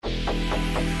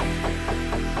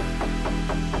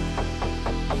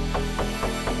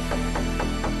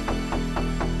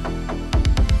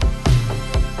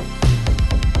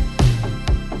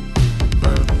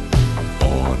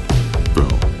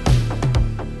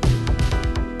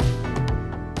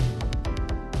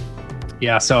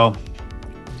Yeah, so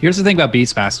here's the thing about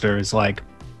Beastmaster is like...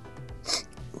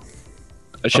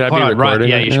 Should I hold be on, recording?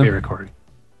 yeah, right you should now? be recording.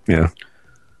 Yeah.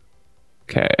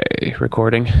 Okay,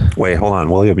 recording. Wait, hold on,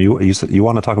 William. You said you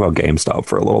want to talk about GameStop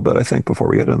for a little bit, I think, before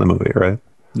we get into the movie, right?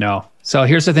 No. So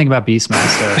here's the thing about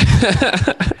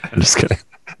Beastmaster. I'm just kidding.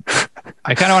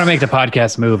 I kind of want to make the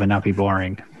podcast move and not be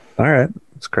boring. All right,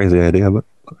 it's a crazy idea, but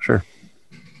sure.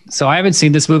 So I haven't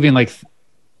seen this movie in like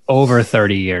over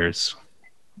 30 years.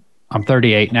 I'm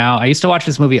 38 now. I used to watch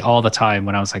this movie all the time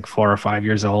when I was like 4 or 5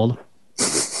 years old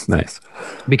Nice.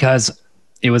 because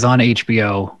it was on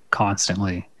HBO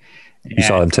constantly. You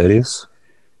saw them titties?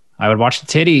 I would watch the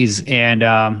titties, and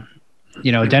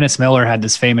Dennis Miller had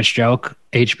this famous joke.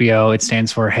 HBO, it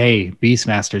stands for "Hey,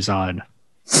 Beastmaster's on."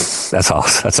 That's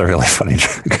awesome. That's a really funny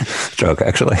joke,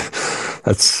 actually.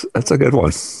 That's a good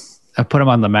one. I put him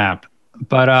on the map.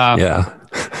 But Yeah.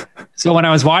 so when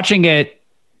I was watching it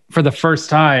for the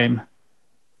first time,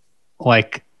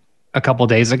 like a couple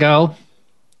days ago,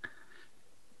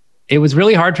 it was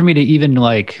really hard for me to even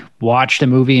like watch the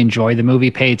movie, enjoy the movie,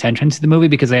 pay attention to the movie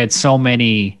because I had so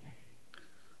many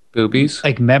Boobies.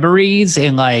 like memories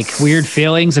and like weird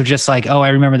feelings of just like, oh, I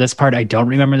remember this part, I don't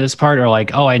remember this part, or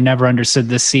like, oh, I never understood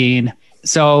this scene.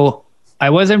 So I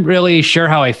wasn't really sure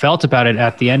how I felt about it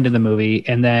at the end of the movie.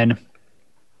 And then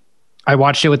I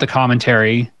watched it with the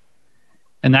commentary,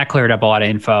 and that cleared up a lot of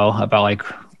info about like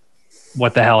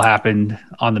what the hell happened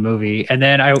on the movie. And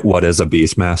then What is a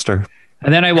Beastmaster?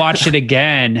 I watched it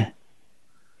again,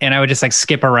 and I would just like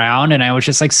skip around, and I was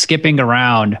just like skipping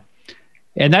around.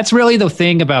 And that's really the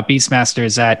thing about Beastmaster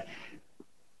is that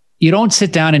you don't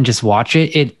sit down and just watch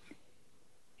it.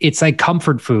 It's like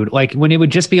comfort food. Like when it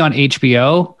would just be on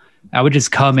HBO, I would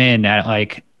just come in at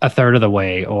like a third of the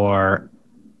way or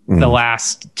the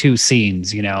last two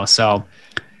scenes, So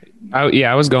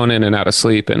I was going in and out of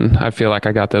sleep, and I feel like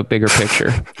I got the bigger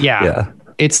picture. yeah,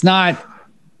 it's not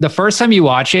the first time you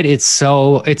watch it. It's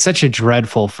such a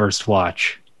dreadful first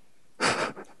watch.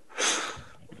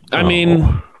 I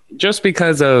mean, just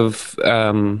because of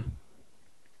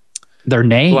Their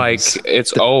names, like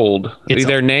it's old. it's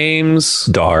Their names.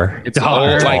 Dar. It's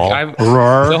Dar. old. Like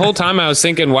Roar. the whole time I was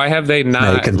thinking, why have they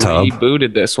not Snake and Tub.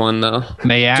 rebooted this one though?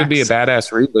 Mayax. Should be a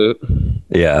badass reboot.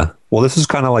 Yeah. Well, this is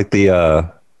kind of like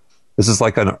this is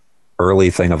like an early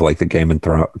thing of like the Game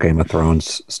of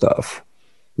Thrones stuff.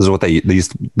 This is what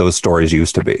those stories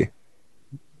used to be,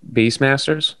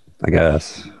 Beastmasters. I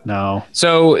guess. No.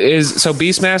 So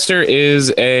Beastmaster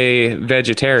is a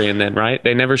vegetarian then, right?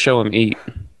 They never show him eat.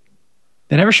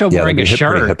 They never show Yeah, wearing a pretty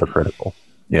shirt. hypocritical.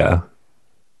 Yeah.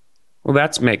 Well,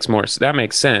 that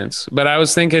makes sense. But I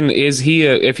was thinking, if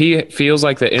he feels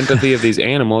like the empathy of these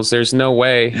animals, there's no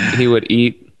way he would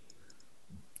eat.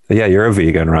 Yeah, you're a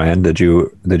vegan, Ryan. Did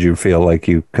you feel like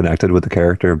you connected with the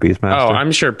character of Beastmaster? Oh,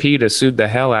 I'm sure PETA sued the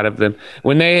hell out of them.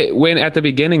 When at the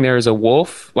beginning there is a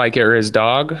wolf, or his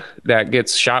dog, that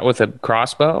gets shot with a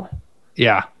crossbow.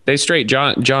 Yeah. They straight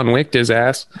John Wicked his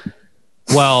ass.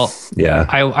 Well, Yeah.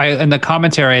 I in the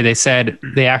commentary they said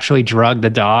they actually drugged the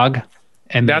dog,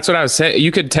 and That's what I was saying.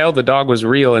 You could tell the dog was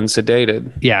real and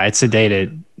sedated. yeah, it's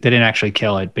sedated. They didn't actually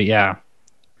kill it, but yeah.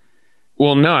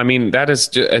 Well, no, I mean, that is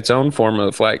its own form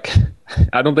of like,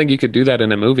 I don't think you could do that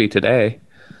in a movie today.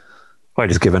 Why,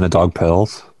 just giving a dog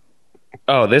pills?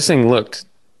 Oh, this thing looked,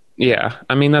 yeah.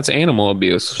 I mean, that's animal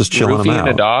abuse. Just chilling him Roofing out.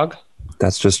 a dog.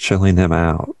 That's just chilling him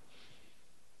out.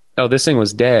 Oh, this thing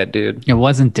was dead, dude. It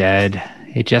wasn't dead.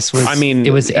 It just was. I mean,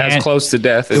 it was as close to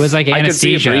death. it was like I could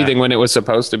see it anesthesia. breathing when it was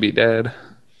supposed to be dead.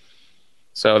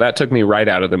 So that took me right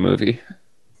out of the movie.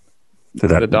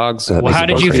 The dogs- that Well, makes how it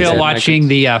did go you crazy. feel crazy. watching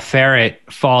the ferret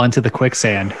fall into the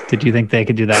quicksand? Did you think they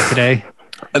could do that today?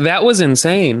 That was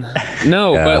insane.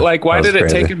 No, Yeah, but like, why that was did it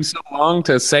take crazy. him so long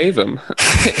to save him?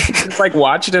 It's like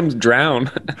watching him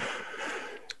drown.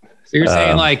 So you're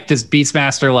saying like does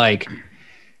Beastmaster like,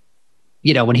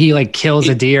 when he like kills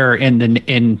a deer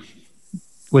in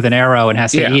with an arrow and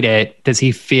has to Yeah. eat it, does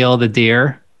he feel the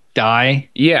deer die?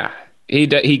 Yeah, he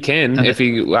can if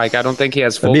he like. I don't think he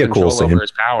has full That'd be a cool control scene. over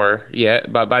his power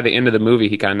yet, but by the end of the movie,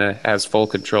 he kind of has full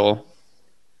control.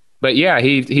 But yeah,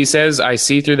 he says, "I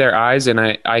see through their eyes, and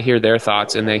I hear their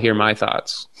thoughts, and they hear my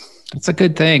thoughts." It's a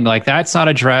good thing. Like that's not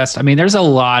addressed. I mean, there's a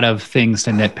lot of things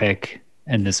to nitpick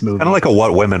in this movie. Kind of like a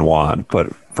what women want,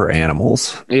 but for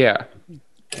animals. Yeah,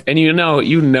 and you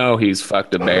know he's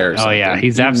fucked a bear. Or Oh, yeah, something.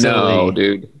 he's You absolutely- know,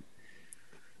 dude.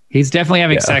 He's definitely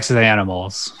having Yeah. sex with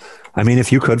animals. I mean,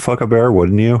 if you could fuck a bear,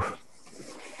 wouldn't you?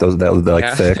 Those that like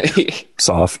Yeah. thick,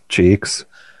 soft cheeks.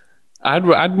 I'd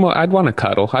want to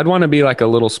cuddle. I'd want to be like a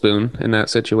little spoon in that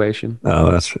situation.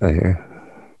 Oh, that's I hear.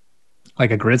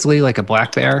 Like a grizzly, like a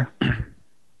black bear.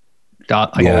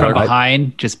 Like Yeah, from I-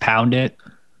 behind, just pound it.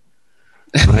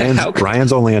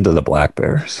 Ryan's only into the black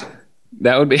bears.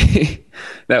 That would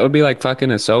be like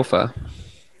fucking a sofa,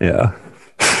 Yeah.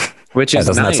 which Yeah, is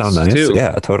doesn't nice, that sound nice? too.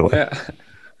 Yeah, totally. Yeah.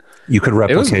 You could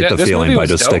replicate the this feeling movie by was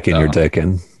just dope, sticking your though. dick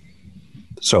in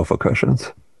sofa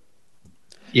cushions.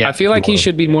 Yeah, I feel like he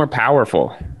should be more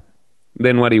powerful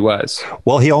than what he was.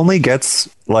 Well, he only gets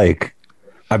like,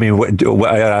 I mean, I don't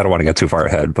want to get too far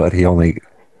ahead, but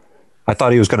I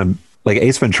thought he was going to, like,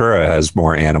 Ace Ventura has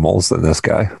more animals than this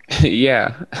guy.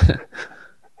 Yeah.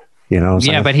 You know what I'm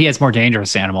saying? yeah, but he has more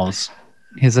dangerous animals.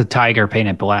 He has a tiger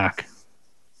painted black.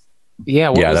 Yeah.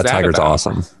 What yeah, was that tiger's about?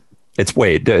 awesome. Is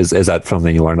that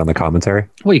something you learned on the commentary?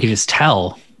 Well, you could just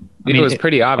tell. It was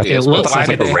pretty obvious. it looks But why like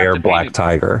did Like they a have rare to black paint-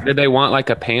 tiger. Did they want like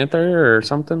a panther or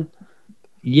something?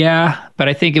 Yeah, but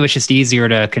I think it was just easier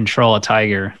to control a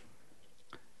tiger.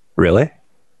 Really?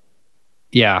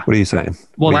 Yeah. What are you saying?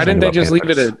 Well, Why didn't they just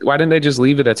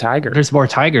leave it a tiger? There's more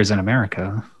tigers in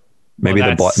America. Maybe Well,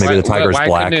 that's- maybe the tiger's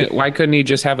black. Why couldn't he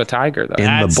just have a tiger though? In the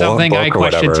That's book something I or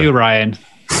question whatever. too, Ryan.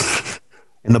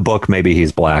 In the book, maybe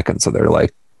he's black, and so they're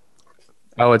like,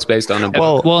 Oh, it's based on a book.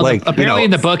 well, Well, like, apparently you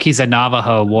in know, the book he's a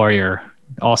Navajo warrior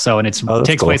also, and it that's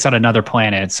takes cool. place on another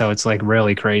planet, so it's like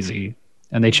really crazy.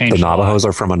 And they changed the a lot. Navajos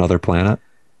are from another planet.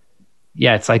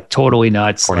 Yeah, it's like totally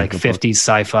nuts, According like to the book. 50s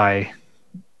sci-fi.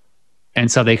 And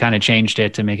so they kind of changed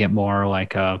it to make it more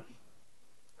like a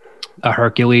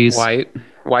Hercules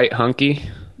white hunky.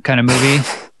 kind of movie.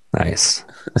 Nice.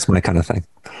 That's my kind of thing.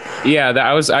 Yeah,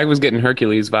 I was getting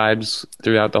Hercules vibes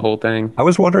throughout the whole thing. I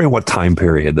was wondering what time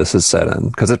period this is set in,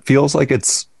 because it feels like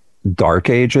it's Dark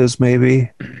Ages, maybe.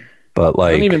 But I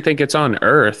like, don't even think it's on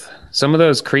Earth. Some of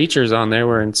those creatures on there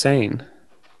were insane.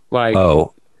 Like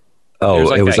there's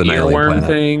like it was an that alien earworm planet.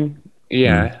 thing.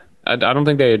 Yeah, I don't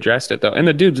think they addressed it though. And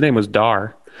the dude's name was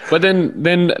Dar. But then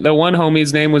the one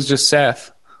homie's name was just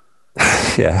Seth.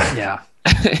 Yeah, Yeah.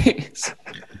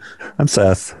 I'm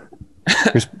Seth.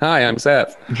 Hi, I'm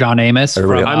Seth. John Amos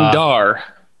Everybody- from I'm Dar.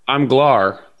 I'm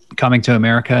Glar. Coming to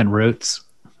America and Roots,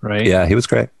 right? Yeah, he was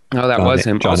great. Oh, that John- was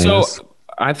him. John Also, Amos.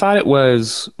 I thought it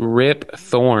was Rip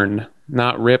Thorn,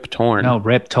 not Rip Torn. No,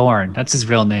 Rip Torn. That's his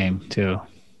real name too.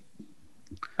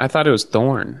 I thought it was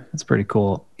Thorn. That's pretty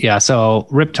cool. Yeah, so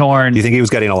Rip Torn. Do you think he was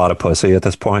getting a lot of pussy at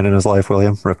this point in his life,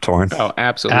 William? Rip Torn? Oh,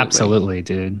 absolutely. Absolutely,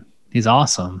 dude. He's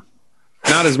awesome.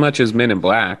 Not as much as Men in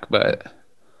Black, but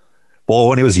Well,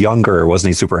 when he was younger, wasn't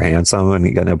he super handsome and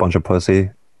he getting a bunch of pussy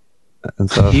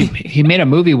and stuff? He made a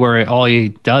movie where all he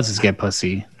does is get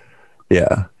pussy.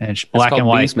 Yeah. And it's it's black called and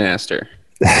white. Beastmaster.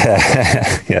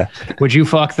 Yeah. Would you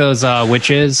fuck those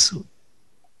witches?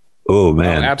 Oh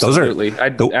man, Absolutely.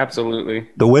 Absolutely.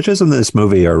 The witches in this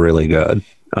movie are really good.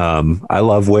 I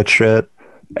love witch shit,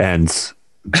 and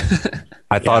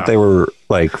I thought they were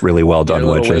like really well done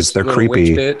Little witches. witch- They're little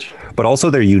creepy, witch bitch. but also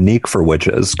they're unique for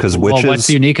witches because witches. Well, what's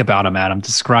unique about them, Adam?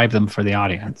 Describe them for the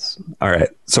audience. All right,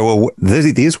 so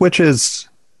these witches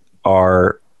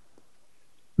are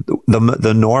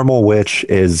the normal witch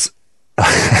is.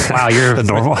 Wow, you're The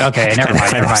normal- okay. Never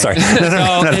mind. Never mind. Sorry. So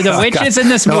the witches in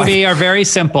this movie are very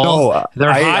simple. No,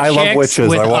 They're hot I love chicks witches.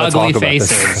 with I want to ugly talk about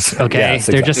this. faces. Okay, Yes,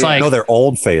 they're just exactly. like no, they're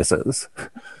old faces.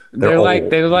 They're old.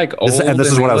 like old, and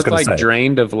this is what they I was look going to like say.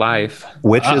 drained of life.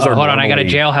 Witches are. hold on. I got a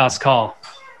normally- jailhouse call.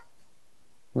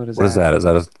 What is What is that? Is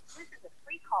that a?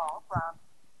 Free call from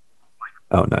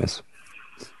Oh, nice.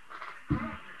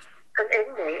 an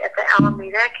inmate at the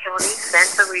Alameda County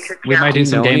Mental Research We might do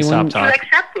some know anyone? GameStop To talk.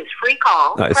 accept this free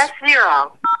call, Nice. press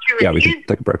 0. To Yeah, we refuse can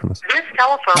take a break from this. this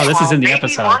telephone Oh, this is call in the may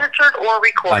episode. be monitored or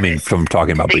recorded. I mean, from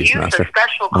talking about the use of Beastmaster.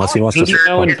 special Unless he calling wants to Who's features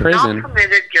now in is prison? not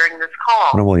permitted during this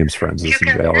call. One of William's friends To is in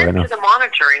jail consent right now to the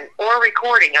monitoring or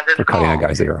recording of this for call, cutting a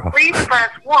guy's ear off. please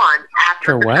press 1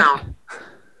 after For the what? tone.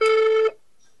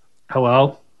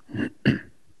 Hello.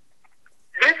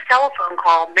 This telephone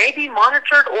call may be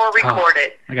monitored or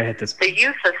recorded. I gotta hit this. The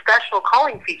use of special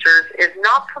calling features is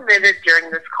not permitted during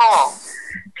this call.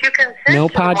 To consent No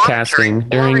to the podcasting monitoring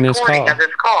during or this recording call. of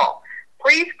this call,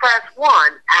 please press 1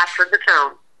 after the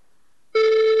tone.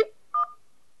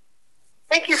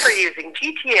 Thank you for using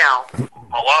GTL.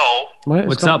 Hello.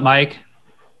 What's up, Mike?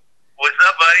 What's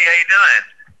up, buddy? How you doing?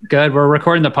 Good. We're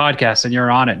recording the podcast, and you're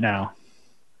on it now.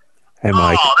 Hey,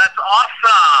 Mike. Oh, that's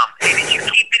awesome. Hey, did you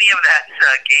keep any of that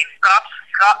GameStop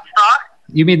stock?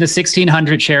 You mean the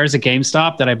 1,600 shares of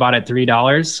GameStop that I bought at $3? Yeah,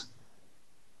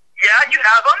 you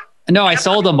have them? No, I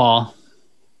sold them all.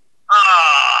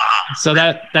 So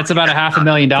that's about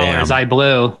 $500,000 Damn. I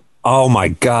blew. Oh my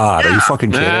God! Are you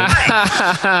fucking kidding?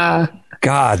 God,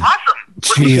 Awesome.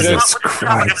 Jesus What's the topic of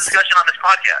Christ! discussion on this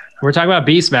podcast? We're talking about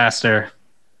Beastmaster.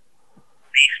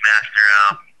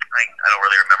 Beastmaster. I don't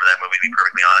really remember that movie, to be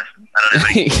perfectly honest. I don't have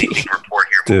anything to report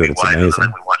here Dude, it's movie-wise, other than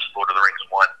amazing. we watched Lord of the Rings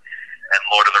 1 and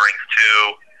Lord of the Rings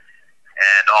 2,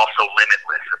 and also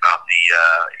Limitless about the,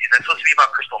 is that supposed to be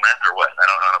about crystal meth or what? I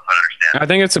don't know if I understand. I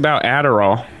think it's about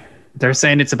Adderall. They're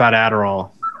saying it's about Adderall.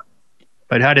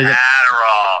 But how did it?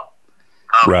 Adderall.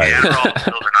 Okay, Right. Adderall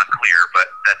pills are not clear, but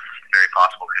that's very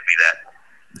possible. Could be that.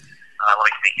 Let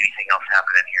me think. Anything else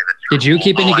happened in here? That's Did you cool.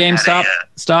 keep any I had GameStop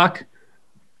stock?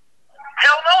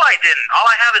 Hell no, I didn't. All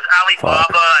I have is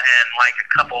Alibaba and like a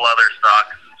couple other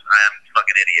stocks. I'm a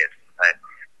fucking idiot.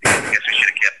 I guess we should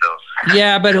have kept those.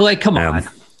 Yeah, but like, come Yeah. on.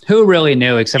 Who really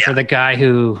knew except for Yeah. the guy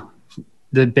who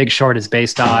The Big Short is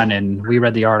based on, and we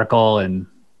read the article, and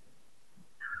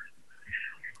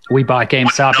we bought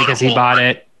GameStop because he bought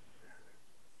it.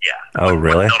 Yeah. Oh,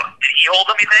 really? Did he hold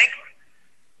them, you think?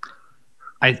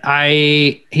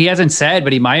 He hasn't said,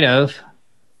 but he might have.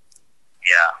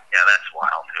 Yeah, that's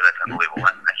wild, dude. That's unbelievable.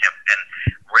 I can't. And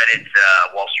Reddit,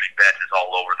 Wall Street Bets is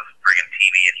all over the friggin'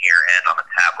 TV in here and on the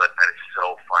tablet. That is so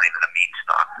funny that a meme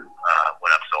stock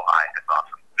went up so high. That's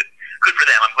awesome. Good for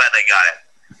them. I'm glad they got it.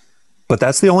 But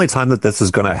that's the only time that this is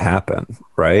going to happen,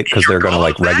 right? Because they're going to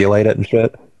like regulate it and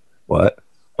shit. What?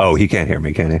 Oh, he can't hear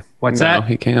me, can he? What's No, that?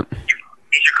 he can't.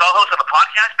 Is your co-host on the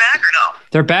podcast back or no?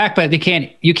 They're back, but you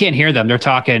can't hear them. They're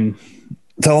talking.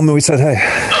 Tell him we said hey.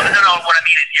 No. What I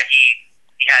mean is, yeah,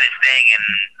 he had his thing, and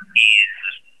he's.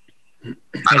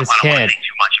 I don't his want to kid. think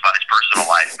too much about his personal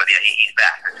life, but yeah, he's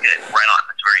back. That's good. Right on.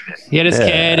 That's very good. He had his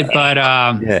Yeah. kid, but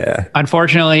Yeah.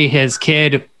 unfortunately, his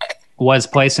kid was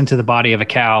placed into the body of a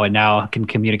cow and now can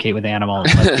communicate with animals.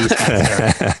 Like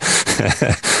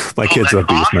Beastmaster. My kid's a That's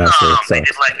Beastmaster. awesome. So. They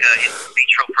did like in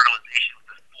vitro fertilization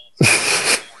with the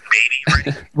full baby,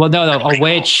 right? Well, no,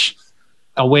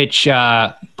 a witch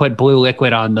put blue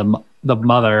liquid on the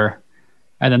mother,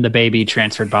 and then the baby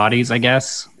transferred bodies, I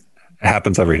guess. It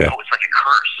happens every day. Oh, it's like a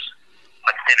curse,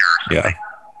 like thinner or something.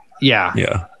 Yeah. Yeah.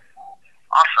 Yeah.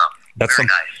 Awesome. That's Very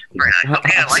some- nice. Very nice.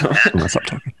 Okay, I like that. I'm going to stop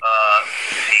talking. Let's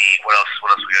see what else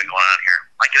we got going on here.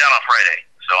 I get out on Friday,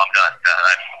 so I'm done.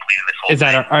 I've completed this whole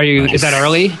thing. Is that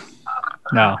early?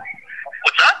 No.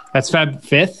 What's up? That's February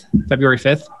 5th. February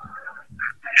 5th,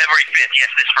 yes,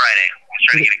 this Friday. I'm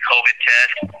trying to get a COVID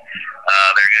test.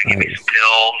 They're going to give me some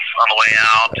pills on the way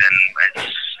out, and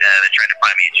they're trying to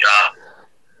find me a job.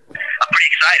 I'm pretty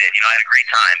excited. I had a great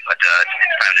time, but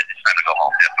it's time to go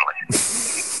home, definitely.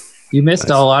 You missed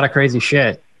a lot of crazy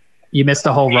shit. You missed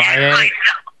the whole Yeah, riot. I know.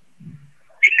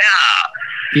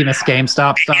 Yeah. You missed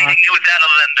GameStop stock. Anything new with that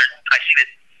other than I see that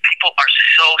people are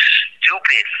so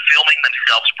stupid filming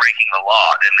themselves breaking the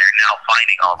law, and they're now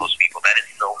finding all those people. That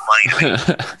is so funny to me.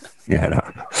 Yeah, I know.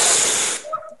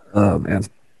 Oh, man.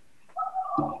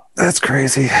 That's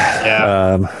crazy.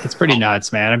 Yeah. It's pretty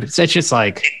nuts, man. It's just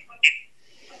like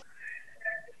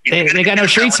they got no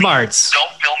street smarts. Don't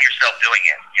film yourself doing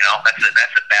it. That's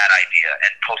a bad idea.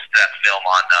 And post that film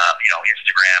on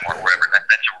Instagram or wherever.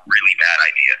 That's a really bad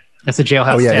idea. That's a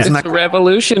jailhouse. Oh, yeah, tip. isn't It's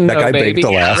revolution, that though, guy baby. baked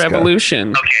Alaska?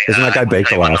 Revolution. Okay. Isn't that guy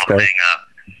baked I'll tell you one Alaska? little thing,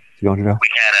 You going to know?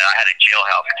 I had a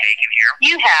jailhouse cake in here.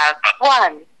 You have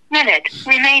 1 minute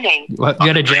remaining. What, you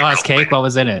had a jailhouse cake? What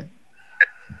was in it?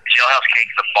 Jailhouse cake,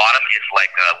 the bottom is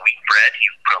like wheat bread. You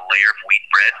put a layer of wheat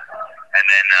bread, and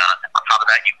then on top of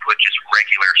that, you put just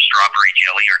regular strawberry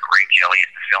jelly or grape jelly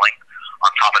as the filling.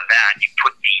 On top of that, you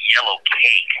put the yellow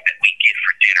cake that we get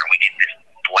for dinner. We get this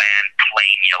bland,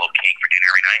 plain yellow cake for dinner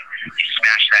every night. You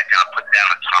smash that down, put that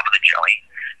on top of the jelly.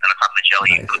 Then on top of the jelly,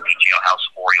 you put the Jailhouse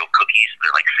Oreo cookies.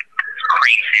 They're like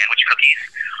cream sandwich cookies.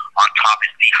 On top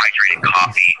is dehydrated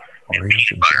coffee, and Oreos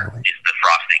peanut and butter jelly. is the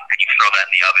frosting. And you throw that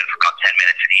in the oven for about 10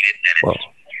 minutes and eat it. And Whoa. it's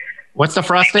What's the the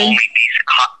frosting? only piece of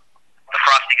the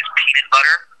frosting is peanut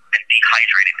butter and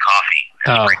dehydrated coffee and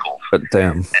Oh. sprinkles. But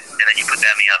damn. And then you put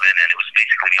that in the oven, and it was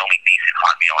basically the only decent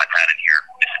hot meal I've had in here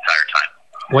this entire time.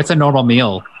 What's a normal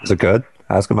meal? Is it good?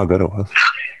 Ask him how good it was.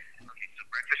 Okay, so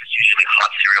breakfast is usually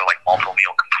hot cereal, like malto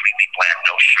meal, completely bland,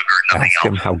 no sugar, nothing Ask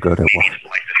him else. how good it Maybe was. a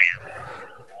slice of ham.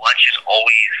 Lunch is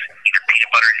always either peanut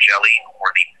butter and jelly or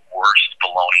the worst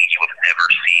bologna you have ever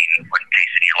seen or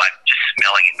tasted in your life. Just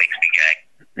smelling it makes me gag.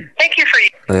 Thank you for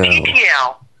your Ew. TTL.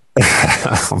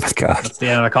 Oh, my God. That's the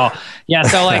end of the call. Yeah.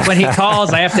 So like when he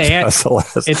calls, I have to That's answer. the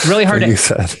last It's really hard thing to- you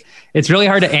said. It's really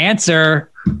hard to answer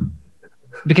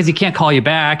because he can't call you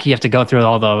back. You have to go through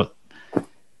all the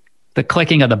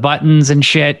clicking of the buttons and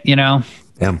shit, Damn.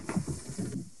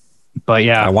 But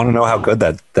yeah, I want to know how good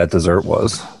that dessert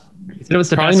was. he said it was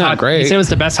the Probably best not hot, great. He said it was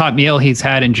the best hot meal he's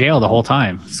had in jail the whole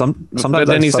time. Sometimes But then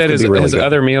that he stuff said can his, be really his good.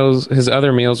 other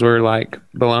meals were like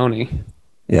bologna.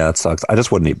 Yeah, it sucks. I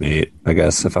just wouldn't eat meat, I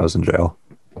guess, if I was in jail.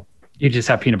 You just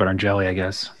have peanut butter and jelly, I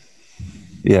guess.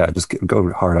 Yeah, just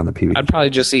go hard on the PB. I'd probably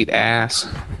just eat ass.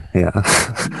 Yeah.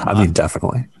 I mean,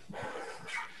 definitely.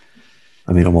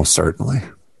 I mean, almost certainly.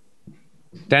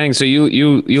 Dang, so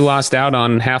you lost out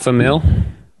on $500,000?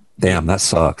 Damn, that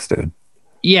sucks, dude.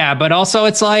 Yeah, but also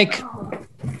it's like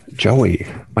Joey,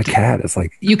 my cat is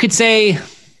like, you could say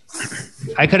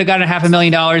I could have gotten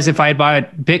 $500,000 if I had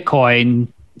bought Bitcoin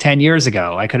 10 years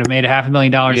ago. I could have made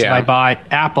 $500,000 if Yeah. I bought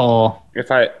Apple. If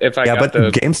I yeah, got but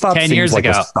the GameStop 10 seems years like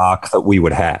ago. a stock that we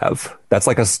would have. That's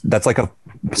like a stock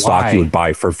Why? you would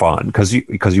buy for fun because you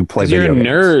play you're a video games.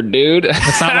 nerd, dude.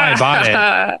 That's not why I bought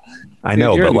it. I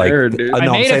know, you're but a like, nerd, dude. no, I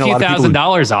I'm made saying a few people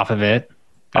 $1,000s off of it.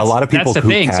 a lot of people That's the who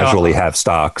thing. casually have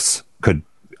stocks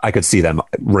I could see them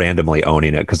randomly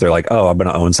owning it because they're like, oh, I'm going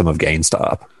to own some of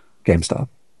GameStop.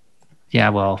 Yeah,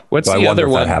 well, What's So I the wonder other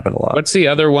if that one? happened a lot. What's the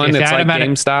other one? If It's like Adam had a-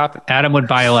 GameStop. Adam would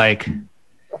buy like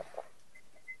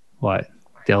what?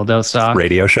 Dildo stock?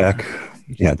 Radio Shack.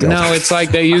 Yeah, No, it's like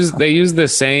they use the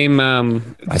same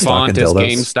stock font in as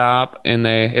dildos. GameStop, and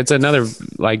it's another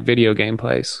like video game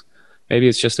place. Maybe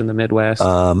it's just in the Midwest,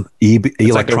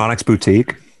 Electronics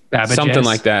Boutique. Babbage's? something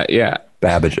like that. Yeah,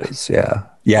 Babbage's. Yeah.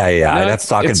 I'd have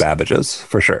stock in Babbage's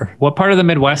for sure. What part of the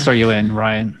Midwest are you in,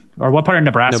 Ryan? Or what part of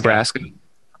Nebraska? Nebraska,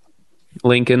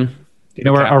 Lincoln. Do you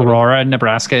know where capital. Aurora,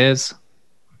 Nebraska is?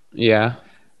 Yeah,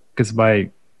 Because my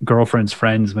girlfriend's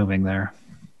friend's moving there.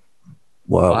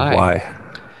 Whoa, Why? why?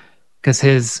 Because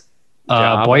his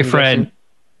Job, I'm boyfriend guessing?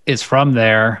 is from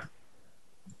there,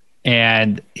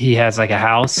 and he has like a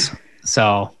house.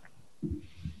 So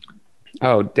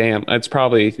Oh, damn. It's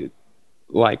probably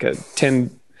like a 10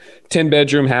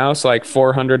 bedroom house, like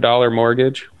 $400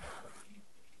 mortgage.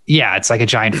 yeah, it's like a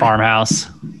giant farmhouse.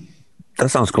 That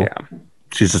sounds cool. Yeah.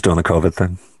 She's just doing the COVID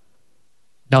thing.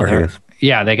 No, Or he they're is.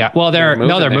 yeah, they got well. They're They're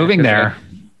moving there, moving there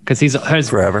because his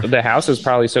Forever. The house is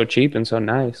probably so cheap and so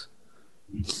nice.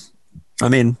 I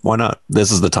mean, why not?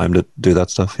 This is the time to do that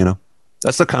stuff, you know?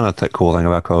 That's the kind of cool thing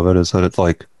about COVID is that it's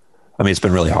like, I mean, it's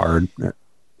been really hard,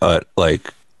 but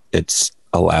like it's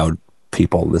allowed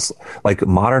people this, like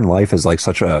modern life is like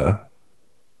such a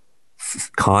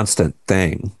constant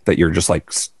thing that you're just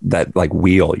like that, like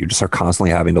wheel, you just are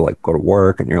constantly having to like go to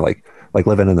work and you're like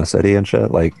living in the city and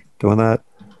shit, like doing that.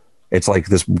 It's like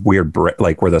this weird,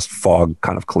 like where this fog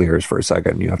kind of clears for a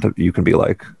second. You can be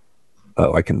like,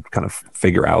 oh, I can kind of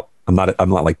figure out. I'm not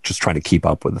like just trying to keep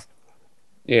up with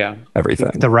Yeah.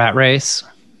 everything. the rat race.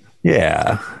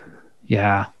 Yeah.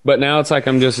 Yeah, But now it's like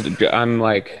I'm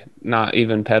like not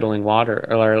even pedaling water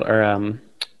or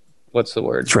what's the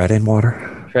word? Treading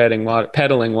water. Treading water,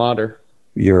 pedaling water.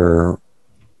 You're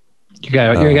you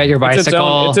got your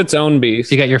bicycle. It's its own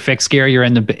beast. You got your fixed gear. You're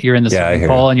in the Yeah, I swimming hear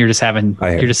pool, you. and you're just hear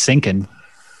you're just sinking.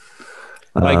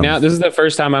 Like now, this is the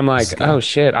first time I'm like, oh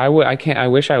shit, I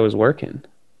wish I was working.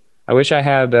 I wish I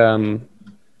had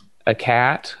a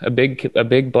cat, a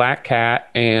big black cat,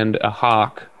 and a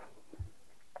hawk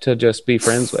to just be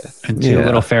friends with. And two Yeah.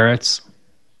 little ferrets.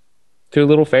 2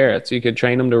 little ferrets. You could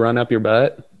train them to run up your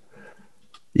butt.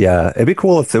 Yeah, it'd be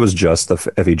cool if it was just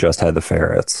if he just had the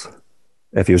ferrets.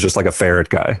 If he was just like a ferret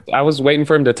guy, I was waiting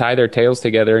for him to tie their tails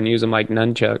together and use them like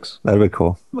nunchucks. that'd be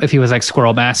cool. If he was like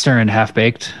Squirrel Master and Half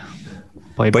Baked,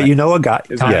 played But by you know a guy,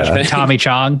 Tommy, yeah, Tommy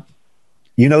Chong.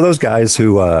 you know those guys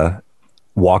who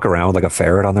walk around with like a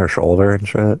ferret on their shoulder and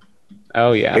shit.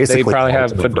 Oh yeah, Basically they probably the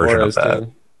have ultimate version of fedoras that.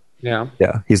 too. Yeah.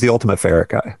 Yeah, he's the ultimate ferret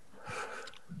guy.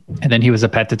 And then he was a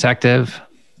pet detective.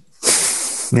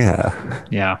 Yeah,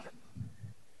 Yeah.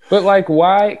 But like,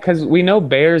 why? Because we know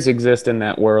bears exist in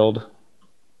that world.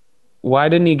 Why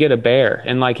didn't he get a bear?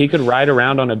 And like, he could ride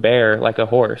around on a bear like a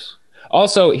horse.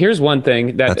 Also, here's one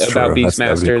thing That's about true. That'd be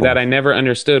Beastmaster cool. that I never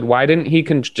understood. Why didn't he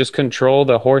just control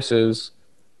the horses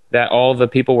that all the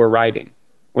people were riding?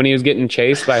 When he was getting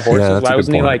chased by horses, that's a why good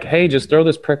wasn't he point. like, hey, just throw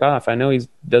this prick off? I know he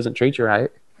doesn't treat you right.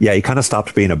 yeah. He kind of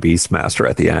stopped being a beastmaster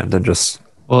at the end and just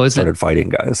Well, started fighting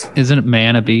guys. isn't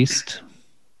man a beast?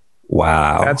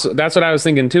 Wow, That's what I was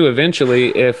thinking too. Eventually,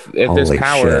 if this Holy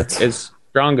power shit. is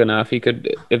strong enough, he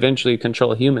could eventually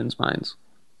control humans' minds.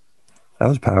 that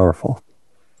was powerful.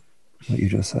 What you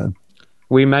just said.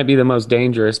 We might be the most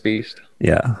dangerous beast.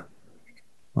 Yeah,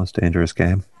 most dangerous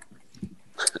game.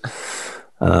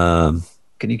 Um,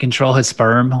 Can you control his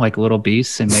sperm like little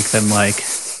beasts and make them like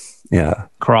yeah,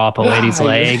 crawl up a lady's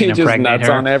leg he and just impregnate nuts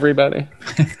her? on everybody.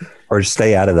 or just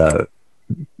stay out of the,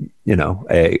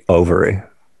 ovary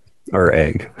or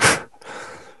egg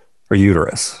or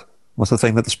uterus. What's the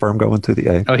thing that the sperm go into the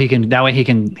egg? Oh, he can. That way, he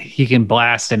can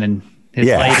blast and then his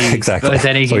Yeah, lady. exactly. But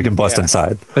then So he can bust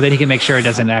inside. But then he can make sure it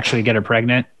doesn't actually get her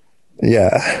pregnant.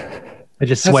 Yeah, It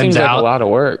just That swims seems like out. a lot of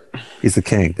work. he's the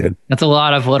king, dude. That's a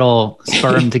lot of little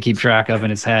sperm to keep track of in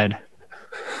his head.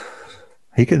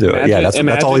 He could do it. Yeah,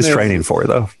 that's all he's training for,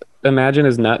 though. Imagine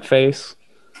his nut face.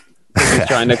 He's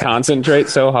trying to concentrate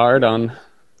so hard on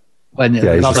when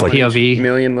it's called the like POV.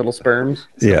 Million little sperms.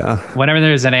 Yeah. Whenever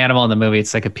there's an animal in the movie,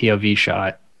 it's like a POV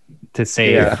shot to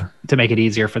to make it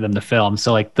easier for them to film.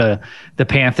 So like the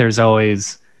panther's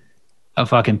always a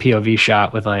fucking POV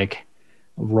shot with like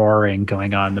roaring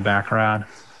going on in the background.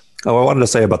 Oh, I wanted to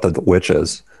say about the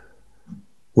witches.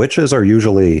 Witches are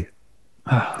usually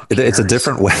it's a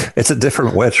different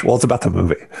witch. Well, it's about the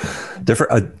movie.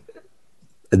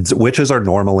 Witches are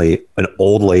normally an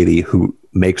old lady who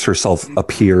makes herself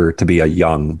appear to be a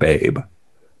young babe.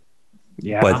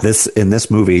 Yeah. But in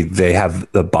this movie, they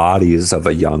have the bodies of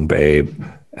a young babe,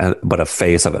 but a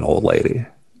face of an old lady.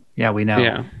 Yeah, we know.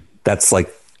 Yeah. That's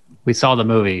like, we saw the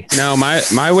movie. No,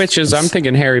 my witches, I'm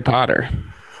thinking Harry Potter.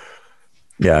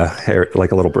 Yeah,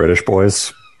 like a little British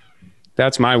boys.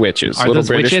 That's my witches. Are those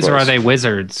British witches boys. or are they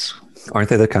wizards? Aren't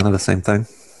they kind of the same thing?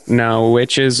 No,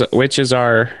 witches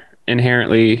are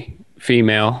inherently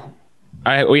female.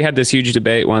 We had this huge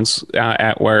debate once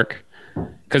at work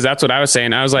because that's what I was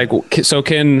saying. I was like, so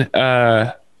can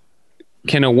a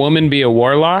woman be a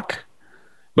warlock?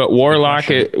 But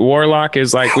warlock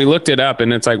is like, we looked it up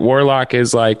and it's like warlock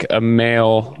is like a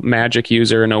male magic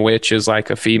user and a witch is like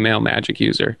a female magic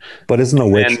user. But isn't a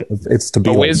witch? It's to be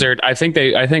a wizard. I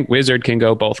think wizard can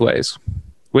go both ways.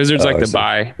 Wizard's like the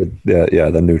bi. Yeah,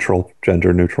 the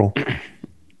gender neutral.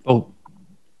 Oh,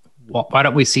 well, why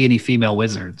don't we see any female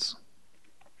wizards?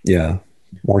 Yeah,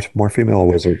 more female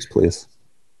wizards, please.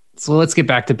 So let's get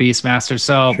back to Beastmaster.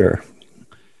 So sure.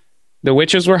 The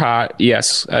witches were hot.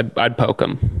 Yes, I'd poke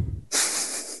them.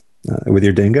 With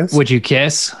your dingus? Would you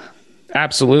kiss?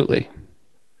 Absolutely.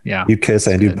 Yeah. You kiss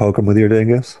and you'd poke them with your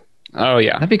dingus? Oh,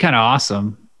 yeah. That'd be kind of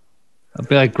awesome. It'd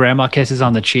be like grandma kisses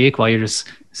on the cheek while you're just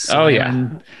yeah.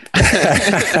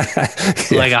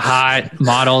 Like a hot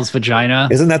model's vagina.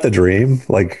 Isn't that the dream?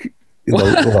 Like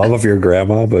the love of your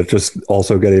grandma, but just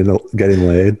also getting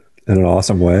laid in an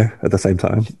awesome way at the same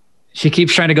time. She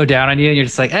keeps trying to go down on you and you're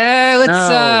just like,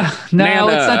 let's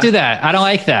not do that. I don't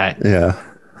like that. Yeah.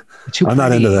 I'm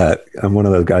not into that. I'm one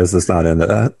of those guys that's not into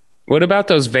that. What about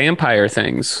those vampire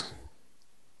things?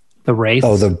 The wraiths?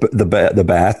 Oh, the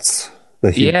bats.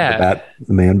 The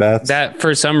man bats. That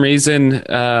for some reason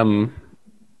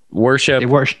worship. They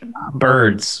worship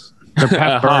birds.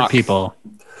 They're bird people.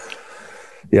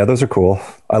 Yeah, those are cool.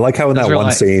 I like how in that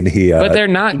one scene but they're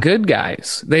not good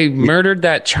guys. They murdered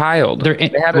that child. They're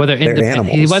animals.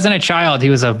 He wasn't a child. He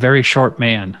was a very short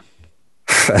man.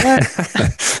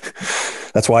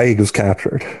 That's why he was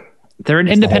captured. They're an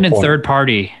independent third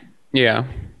party. Yeah.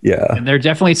 Yeah. And they're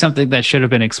definitely something that should have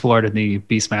been explored in the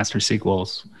Beastmaster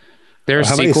sequels.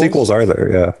 How many sequels are there?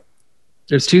 Yeah.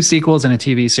 There's 2 sequels and a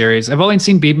TV series. I've only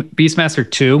seen Beastmaster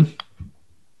 2.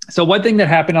 So one thing that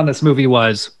happened on this movie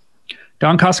was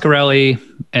Don Coscarelli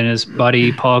and his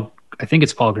buddy Paul, I think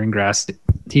it's Paul Greengrass,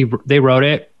 they wrote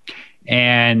it,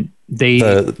 and they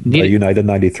the United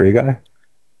 93 guy.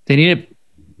 They needed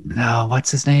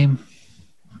what's his name?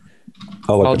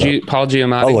 Paul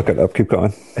Giamatti. I'll look it up. Keep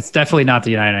going. It's definitely not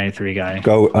the United 93 guy.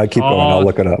 I keep going. I'll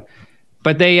look it up.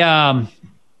 But they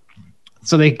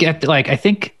so they get like, I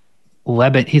think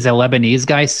he's a Lebanese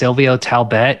guy, Silvio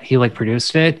Talbot. He like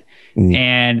produced it,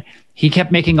 and he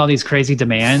kept making all these crazy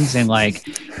demands, and like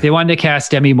they wanted to cast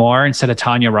Demi Moore instead of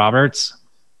Tanya Roberts.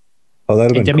 Oh,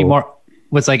 that'd have been Demi cool. Moore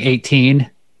was like 18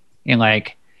 and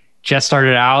like just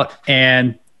started out,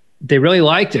 and they really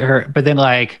liked her. But then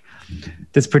like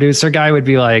this producer guy would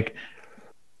be like,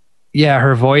 yeah,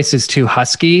 her voice is too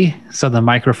husky, so the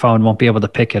microphone won't be able to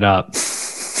pick it up.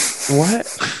 What?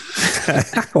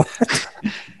 What?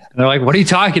 And they're like, what are you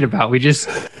talking about?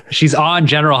 She's on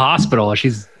General Hospital.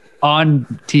 She's on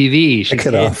TV. Pick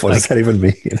it up. What does that even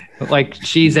mean? Like,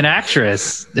 she's an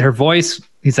actress. Her voice,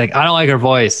 he's like, I don't like her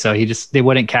voice. So they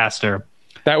wouldn't cast her.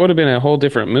 That would have been a whole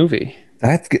different movie.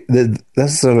 That's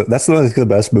the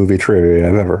best movie trivia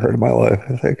I've ever heard in my life,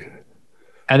 I think.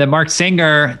 And then Mark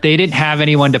Singer, they didn't have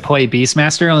anyone to play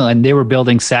Beastmaster, and they were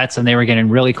building sets and they were getting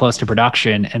really close to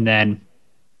production. And then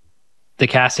the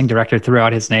casting director threw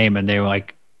out his name, and they were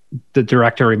like, the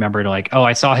director remembered like, oh,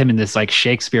 I saw him in this like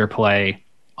Shakespeare play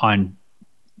on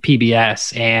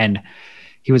PBS, and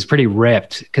he was pretty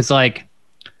ripped because like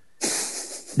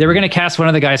they were going to cast one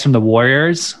of the guys from the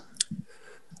Warriors,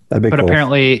 but cool.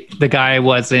 Apparently the guy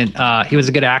wasn't. He was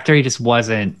a good actor. He just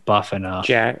wasn't buff enough.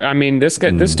 Jack. I mean, this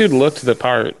dude looked the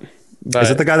part. But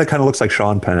is it the guy that kind of looks like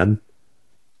Sean Penn?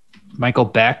 Michael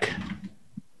Beck.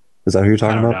 Is that who you're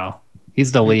talking about? No,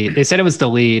 he's the lead. They said it was the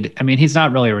lead. I mean, he's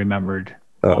not really remembered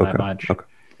that much. Okay.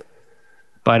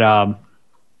 But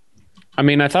I I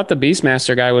mean, I thought the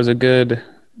Beastmaster guy was a good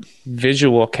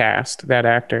visual cast, that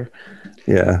actor.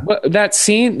 Yeah. But the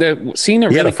scene that He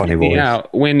had really a funny creeped me voice. out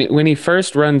when he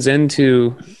first runs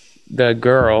into the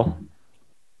girl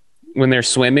when they're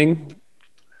swimming.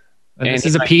 And And this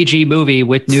is a PG movie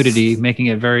with nudity, making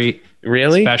it very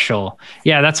Really? special.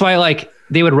 Yeah, that's why like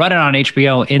they would run it on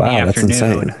HBO in the Wow, that's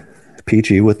afternoon. insane.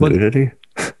 PG with nudity?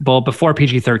 Well, before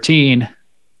PG-13.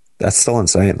 That's still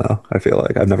insane, though. I feel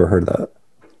like I've never heard that.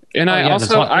 And I Yeah,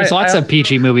 also there's lots of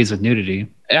PG movies with nudity.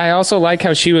 I also like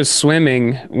how she was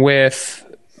swimming with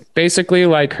basically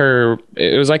like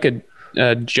it was like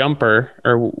a jumper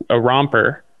or a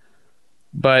romper,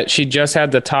 but she just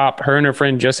had the top, her and her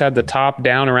friend just had the top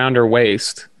down around her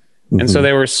waist. And so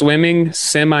they were swimming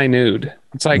semi-nude.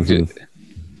 It's like,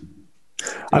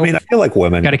 I mean, I feel like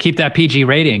women Got to keep that PG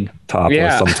rating. topless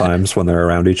Yeah. sometimes when they're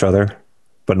around each other,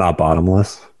 but not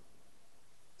bottomless.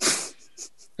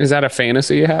 is that a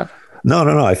fantasy you have?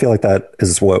 No. I feel like that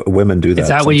is what women do. Is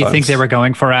that what you think they were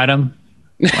going for, Adam?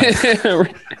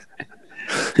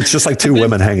 It's just like two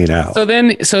women hanging out. So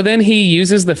then he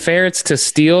uses the ferrets to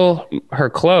steal her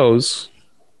clothes,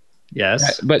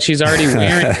 Yes. but she's already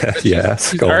wearing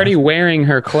Yes, she's go on. already wearing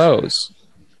her clothes.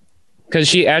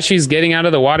 Because as she's getting out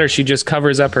of the water, she just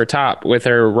covers up her top with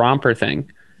her romper thing.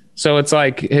 So it's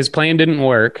like his plan didn't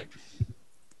work.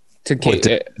 Well,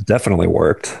 it definitely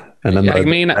worked. And then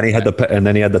and he had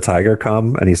the tiger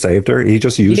come and he saved her. He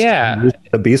just used the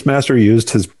Beastmaster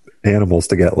used his animals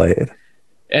to get laid.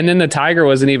 And then the tiger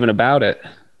wasn't even about it.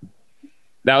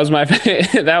 That was my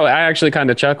I actually kind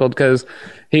of chuckled because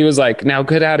he was like, "Now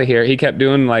get out of here." He kept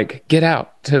doing like, "Get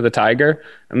out" to the tiger,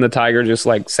 and the tiger just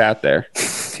like sat there.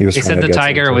 He was. They said the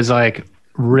tiger was like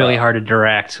really hard to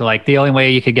direct. Like the only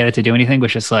way you could get it to do anything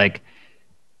was just like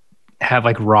have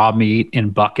like raw meat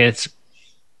in buckets.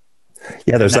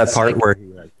 Yeah, there's that part where he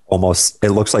like, almost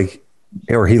it looks like,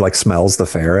 or he like smells the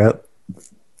ferret,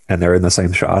 and they're in the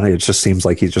same shot. It just seems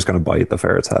like he's just going to bite the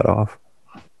ferret's head off.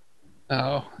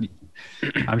 Oh,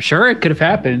 I'm sure it could have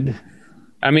happened.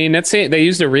 I mean, that's it. They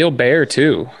used a real bear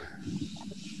too.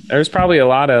 There's probably a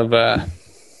lot of.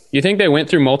 You think they went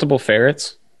through multiple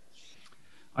ferrets?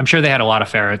 I'm sure they had a lot of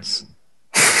ferrets.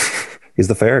 He's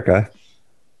the ferret guy.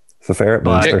 It's the ferret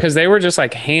monster. Because they were just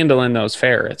like handling those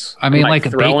ferrets. I mean, like, they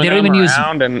don't even use.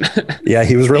 And Yeah,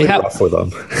 he was really rough with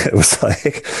them. It was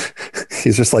like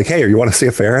he's just like, "Hey, you want to see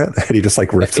a ferret?" And he just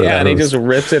like rips it. Yeah, out and he of his, just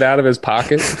rips it out of his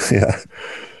pocket. Yeah,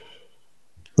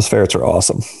 those ferrets are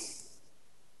awesome.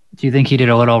 Do you think he did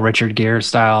a little Richard Gere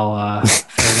style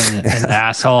an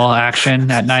asshole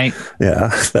action at night? Yeah,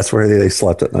 that's where they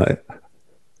slept at night.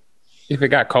 If it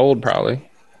got cold, probably.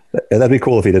 Yeah, that'd be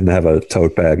cool if he didn't have a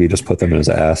tote bag. He just put them in his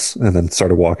ass and then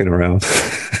started walking around,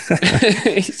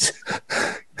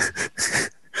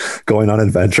 going on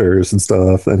adventures and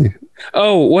stuff. And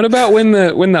oh, what about when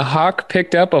the hawk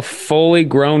picked up a fully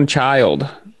grown child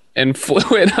and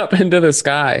flew it up into the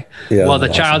sky? yeah, Well, the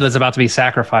child was about to be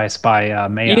sacrificed by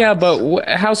Maya. Yeah, but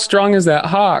how strong is that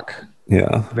hawk?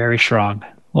 yeah, Very strong.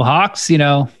 Well, hawks, see,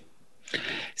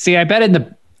 I bet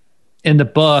in the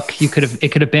book it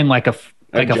could have been like a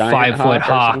giant 5-foot or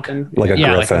hawk. something? like a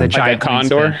Yeah, griffin, like the giant Like a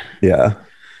condor? wingspan. yeah,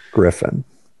 griffin.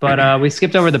 But we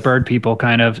skipped over the bird people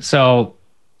kind of. So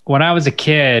when I was a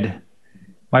kid,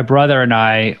 my brother and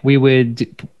I, we would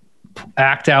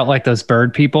act out like those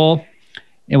bird people,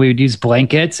 and we would use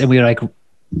blankets and we would like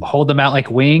hold them out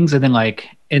like wings and then like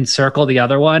encircle the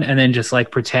other one and then just like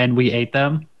pretend we ate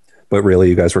them. But really,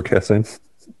 you guys were kissing.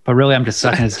 But really, I'm just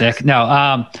sucking his dick.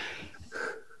 No,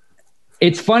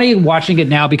 it's funny watching it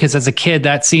now because as a kid,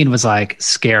 that scene was like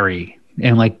scary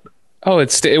and like. Oh,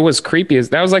 it was creepy.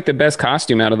 That was like the best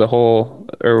costume out of the whole,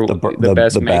 or the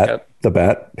best makeup. The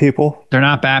bat people. They're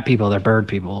not bat people; they're bird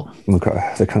people.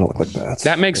 Okay, they kind of look like bats.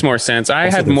 That makes more sense. I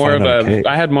Also, had they're more of flying on a cake.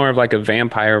 I had more of like a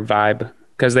vampire vibe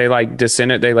because they like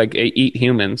they like eat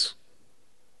humans,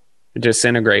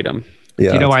 disintegrate them Yeah,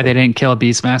 Do you know why they didn't kill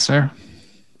Beastmaster?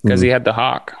 because he had the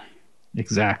hawk.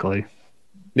 Exactly.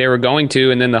 They were going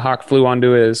to, and then the hawk flew onto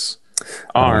his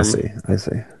arm. I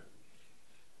see.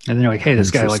 And then you're like, hey,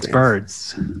 this guy likes Interesting.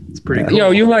 birds. It's pretty cool.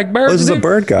 Yo, you like birds? Oh, this is a dude?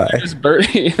 bird guy. They're just bird.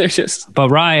 They're just But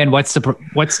Ryan, what's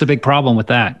the big problem with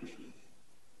that?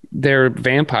 they're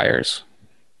vampires.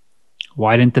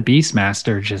 Why didn't the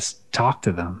Beastmaster just talk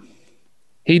to them?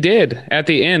 He did at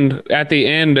the end. At the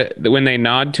end, when they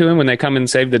nod to him, when they come and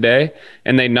save the day,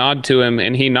 and they nod to him,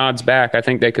 and he nods back. I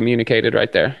think they communicated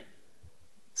right there.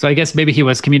 So I guess maybe he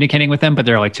was communicating with them, but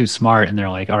they're like too smart, and they're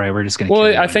like, all right, we're just going to. Well,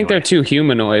 kill you I think they're anyway. too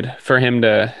humanoid for him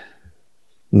to.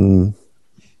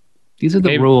 These are the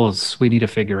maybe- rules we need to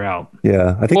figure out.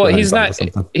 Yeah, I think. Well, Ryan's he's onto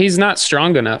not. something. He's not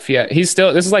strong enough yet. He's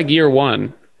still. This is like year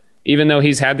one. even though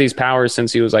he's had these powers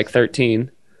since he was like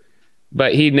 13,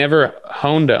 but he never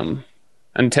honed them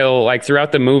until like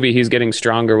throughout the movie, he's getting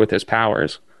stronger with his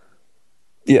powers.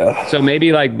 Yeah. So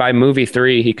maybe like by movie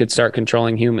 3, he could start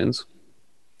controlling humans.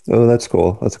 Oh, that's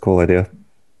cool. That's a cool idea.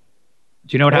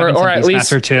 Do you know what happens Or in at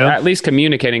least, Beastmaster 2? at least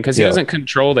communicating, because he doesn't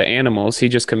control the animals. He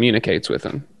just communicates with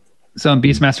them. So in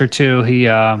Beastmaster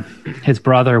 2, his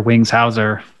brother, Wings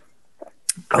Hauser,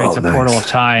 creates a portal of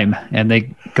time, and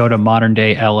they go to modern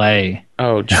day LA.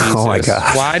 Oh, Jesus. Oh, my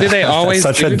God. Why do they always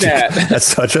do that? That's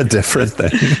such a different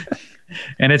thing.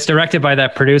 And it's directed by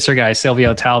that producer guy,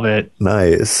 Silvio Talbot.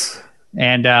 Nice.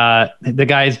 And the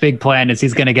guy's big plan is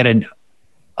he's going to get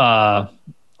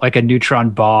like a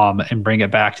neutron bomb and bring it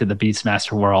back to the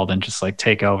Beastmaster world and just like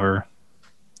take over.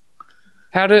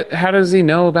 How does he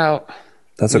know about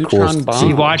that's a cool bomb?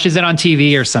 He watches it on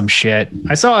TV or some shit.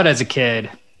 I saw it as a kid.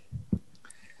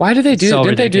 Why did they do? So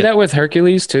didn't they do that with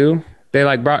Hercules too? They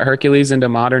like brought Hercules into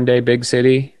modern day big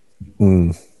city.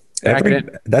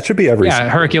 That should be every. Yeah,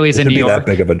 Hercules in New York. That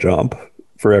big of a jump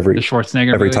for every the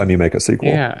Schwarzenegger every movie. time you make a sequel.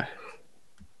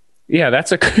 Yeah, that's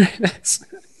just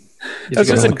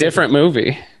a different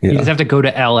movie. You just have to go to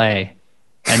LA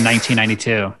in 1992.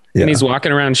 Yeah. And he's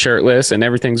walking around shirtless and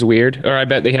everything's weird. Or I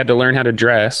bet they had to learn how to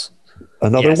dress.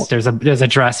 Another one. There's a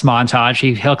dress montage.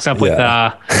 He hooks up with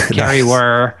Carrie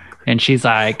Wurr, and she's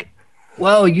like,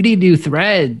 "Whoa, you need new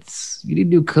threads. You need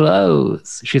new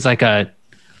clothes." She's like a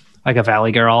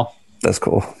valley girl. That's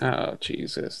cool. Oh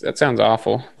Jesus, that sounds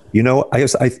awful. You know, I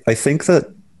think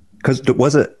that because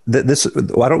was it this?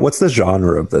 What's the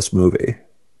genre of this movie?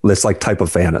 This like type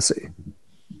of fantasy.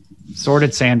 Sword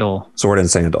and Sandal.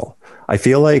 I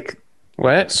feel like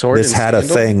what sword this and had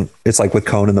sandal? A thing. It's like with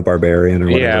Conan the Barbarian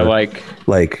or whatever. Yeah,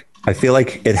 like I feel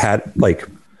like it had like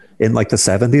in like the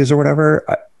 70s or whatever.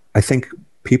 I think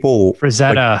people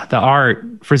Frazetta, the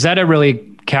art. Frazetta really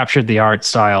captured the art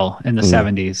style in the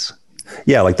 70s.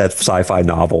 Yeah, like that sci-fi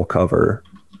novel cover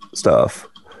stuff.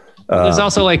 There's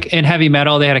also like in Heavy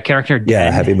Metal, they had a character.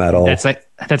 Yeah, Heavy Metal.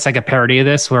 That's like a parody of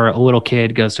this, where a little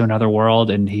kid goes to another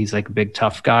world and he's like a big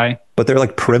tough guy. But they're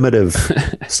like primitive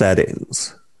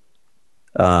settings.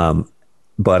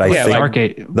 But I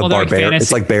think barbarian.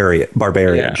 It's like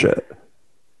barbarian shit.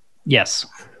 Yes,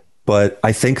 but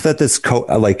I think that this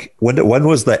like when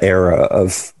was the era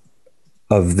of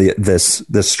this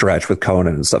stretch with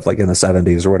Conan and stuff, like in the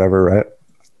 70s or whatever, right?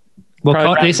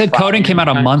 Well, they said Conan came out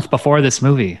a month before this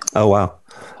movie. Oh wow,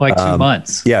 like 2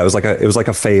 months. Yeah, it was like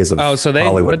a phase of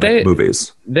Hollywood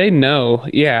movies. They know,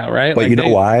 yeah, right. But like you know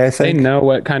why? I think they know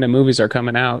what kind of movies are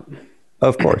coming out.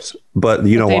 Of course, but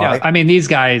you know why? I mean, these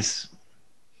guys.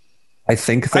 I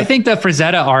think the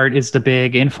Frazetta art is the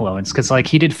big influence because like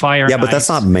he did Fire. Yeah, but that's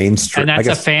not mainstream. And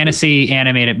that's a fantasy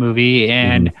animated movie,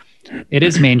 and it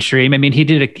is mainstream. I mean, he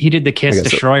did the Kiss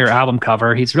Destroyer album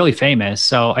cover. He's really famous,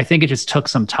 so I think it just took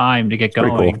some time to get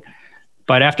going. Cool.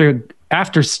 But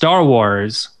after Star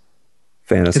Wars,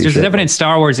 fantasy, there's a definite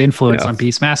Star Wars influence on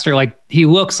Beastmaster. Like he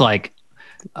looks like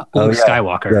Luke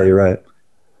Skywalker. Yeah, you're right.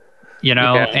 You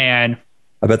know, and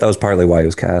I bet that was partly why he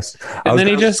was cast. And then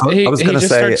he just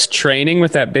starts training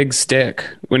with that big stick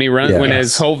when he runs. When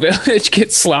his whole village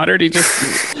gets slaughtered,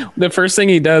 the first thing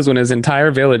he does when his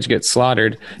entire village gets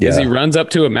slaughtered is he runs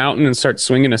up to a mountain and starts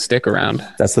swinging a stick around.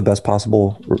 That's the best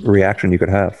possible reaction you could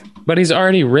have. But he's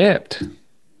already ripped.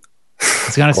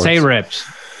 He's gonna say ripped.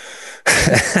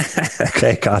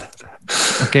 Okay, got it.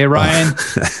 Okay, Ryan.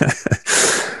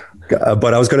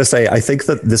 But I was going to say, I think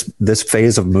that this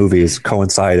phase of movies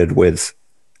coincided with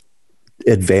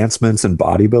advancements in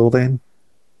bodybuilding,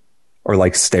 or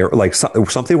like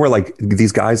something where like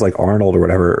these guys like Arnold or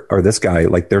whatever, or this guy,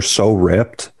 like they're so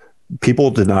ripped.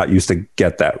 People did not used to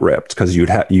get that ripped because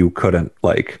you couldn't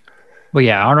like. Well,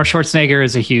 yeah, Arnold Schwarzenegger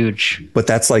is a huge, but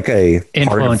that's like a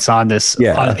influence on this.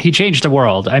 Yeah, he changed the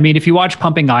world. I mean, if you watch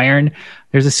Pumping Iron,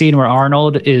 there's a scene where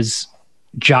Arnold is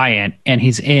giant and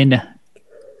he's in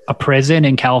a prison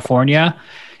in California,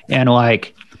 and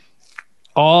like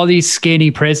all these skinny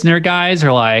prisoner guys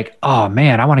are like, "Oh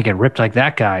man, I want to get ripped like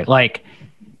that guy." Like,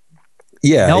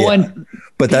 one.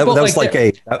 But that was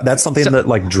like that's something that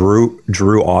like drew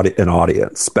an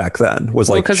audience back then. Was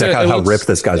like, check out how ripped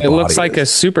this guy's body is. It looks like a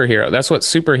superhero. That's what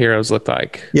superheroes look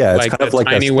like. Yeah, it's kind of like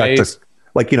a spectacle.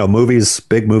 Like, you know,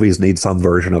 big movies need some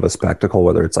version of a spectacle,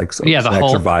 whether it's like sex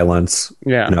or violence,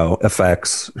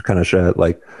 effects kind of shit.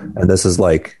 Like, and this is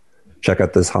like, check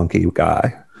out this hunky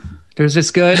guy. There's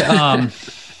this good,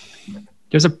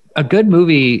 there's a good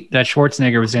movie that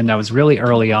Schwarzenegger was in that was really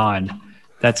early on.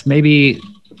 That's maybe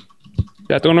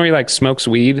that the one where he like smokes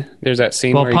weed. There's that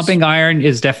scene. Well, Pumping Iron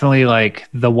is definitely like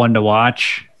the one to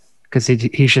watch. because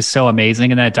he's just so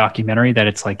amazing in that documentary that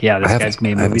it's like, yeah, this guy's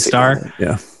gonna be a movie star.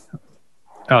 Yeah.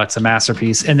 Oh, it's a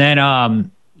masterpiece. And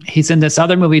then he's in this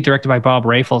other movie directed by Bob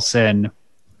Rafelson.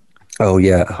 Oh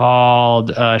yeah. Called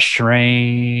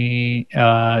Stay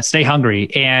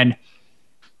Hungry, and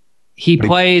he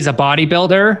plays a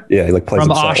bodybuilder. Yeah, he like plays from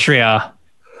himself. Austria.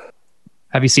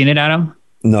 Have you seen it, Adam?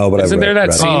 No, but isn't there that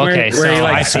read scene it. where he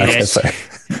like I've seen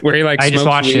it. where he like I just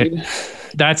smokes watched weed? it.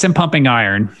 That's in Pumping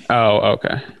Iron. Oh,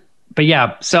 okay. But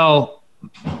yeah, so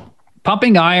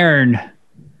Pumping Iron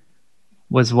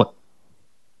was what?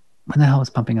 When the hell was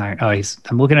Pumping Iron? Oh,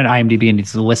 I'm looking at IMDb and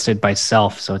he's listed by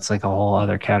self, so it's like a whole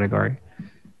other category.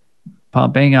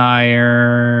 Pumping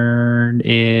Iron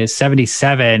is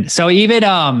 77. So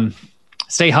even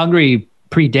Stay Hungry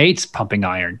predates Pumping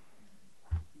Iron.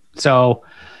 So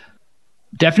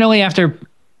definitely after,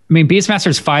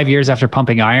 Beastmaster's 5 years after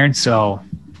Pumping Iron. So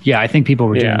yeah, I think people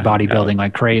were doing bodybuilding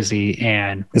like crazy.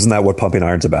 And isn't that what Pumping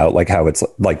Iron's about? Like how it's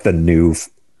like the new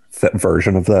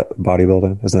version of that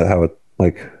bodybuilding? Isn't that how it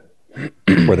like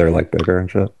where they're like bigger and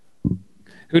shit?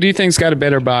 Who do you think's got a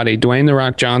better body, Dwayne The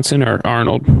Rock Johnson or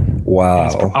Arnold?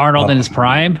 Wow, Arnold in his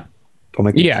prime. Don't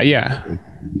make Yeah.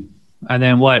 And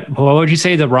then what would you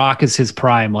say The Rock is his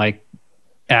prime, like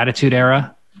Attitude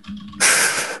Era?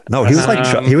 No, he was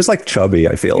like he was like chubby.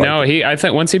 I feel like I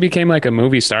think once he became like a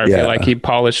movie star, I feel like he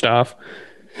polished off.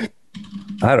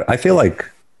 I feel like.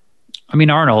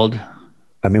 Arnold.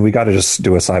 We got to just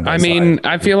do a side by side.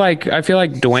 I feel like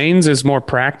Dwayne's is more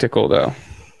practical though.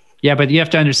 Yeah, but you have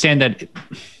to understand that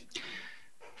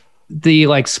the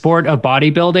like sport of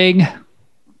bodybuilding,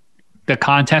 the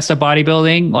contest of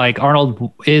bodybuilding, like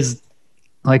Arnold is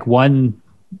like one.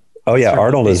 Oh yeah,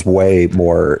 Arnold is way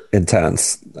more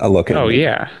intense looking. Oh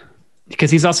yeah,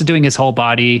 because he's also doing his whole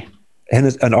body.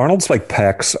 And Arnold's like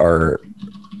pecs are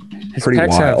his pretty pecs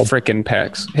wild. have freaking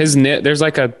pecs. His there's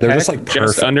like a pec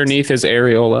just underneath his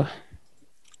areola.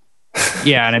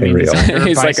 Yeah, and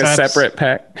he's like a separate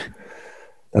pec.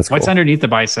 That's cool. What's underneath the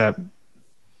bicep?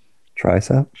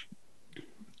 Tricep.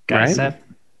 Bicep.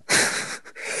 Right?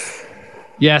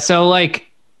 Yeah, so like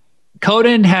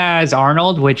Coden has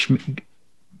Arnold, which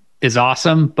is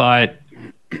awesome, but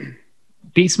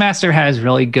Beastmaster has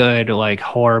really good like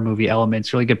horror movie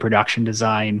elements, really good production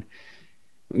design.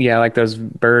 Yeah, like those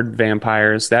bird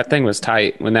vampires. That thing was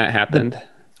tight when that happened.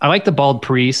 I like the bald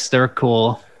priests; they're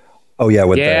cool. Oh yeah,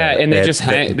 and they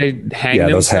hang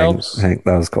themselves. That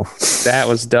was cool. That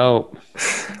was dope.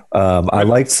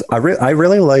 I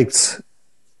really liked.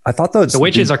 I thought the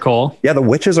witches are cool. Yeah, the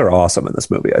witches are awesome in this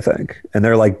movie. I think, and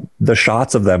they're like the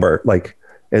shots of them are like,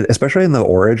 especially in the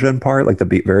origin part, like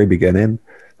the very beginning,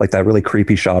 like that really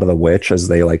creepy shot of the witch as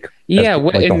they like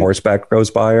the horseback goes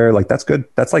by her. Like that's good.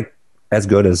 That's like as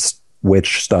good as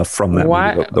witch stuff from that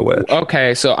movie, The Witch.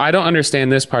 Okay, so I don't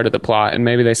understand this part of the plot, and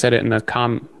maybe they said it in the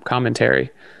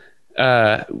commentary.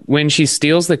 When she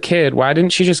steals the kid, why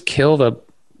didn't she just kill the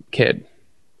kid?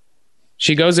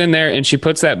 She goes in there and she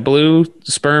puts that blue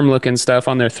sperm-looking stuff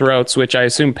on their throats, which I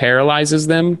assume paralyzes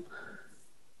them,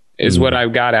 is what I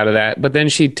got out of that. But then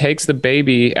she takes the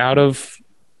baby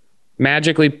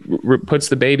magically puts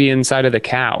the baby inside of the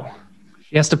cow.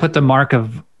 She has to put the mark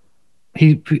of...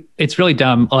 It's really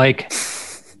dumb. Like,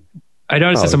 I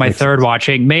noticed this in my third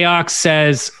watching. Mayox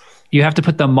says you have to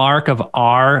put the mark of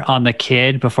R on the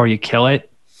kid before you kill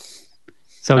it.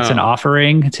 So it's an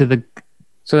offering to the...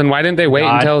 So then why didn't they wait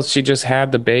until she just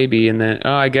had the baby and then,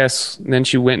 I guess, then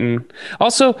she went and...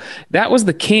 Also, that was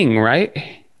the king, right?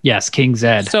 Yes, King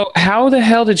Zed. So how the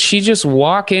hell did she just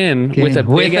walk in with a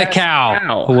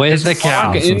cow?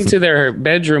 Walk into their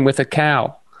bedroom with a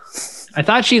cow. I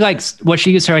thought she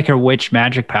she used her witch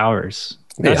magic powers.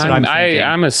 That's what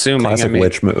I'm assuming. Classic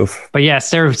witch move. But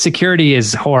yes, their security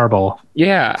is horrible.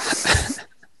 Yeah.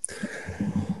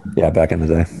 Yeah, back in the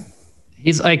day.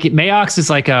 He's like Mayox is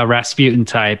like a Rasputin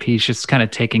type. He's just kind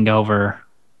of taking over,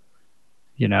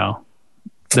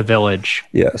 the village.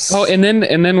 Yes. Oh, and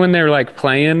then when they're like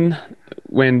playing,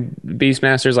 when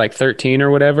Beastmaster's like 13 or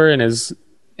whatever, and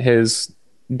his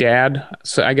dad,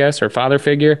 so I guess, or father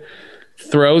figure,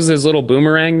 throws his little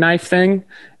boomerang knife thing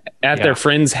at their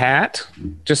friend's hat,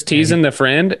 just teasing the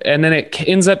friend, and then it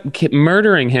ends up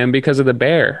murdering him because of the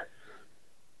bear.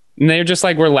 And they're just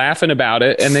like, we're laughing about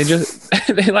it, and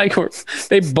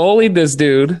they bullied this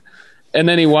dude, and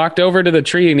then he walked over to the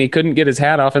tree and he couldn't get his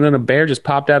hat off, and then a bear just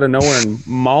popped out of nowhere and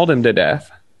mauled him to death.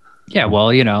 Yeah, well,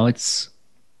 it's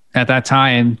at that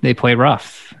time they play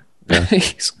rough. Yeah.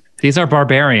 These are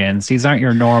barbarians. These aren't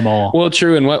your normal. Well,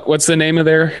 true. And what's the name of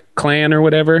their clan or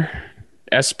whatever?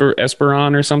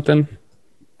 Esperon or something?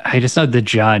 I just know the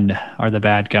Jun are the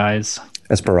bad guys.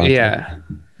 Esperanto. Yeah.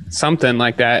 something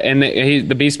like that. And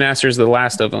the Beastmaster is the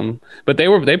last of them. But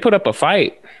they put up a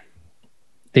fight.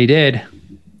 They did.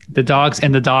 The dogs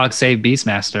saved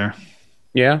Beastmaster.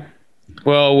 Yeah.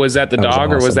 Well, was that the That was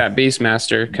dog or was awesome. that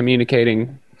Beastmaster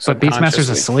communicating? But Beastmaster's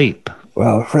subconsciously? asleep.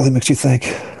 Wow, it really makes you think.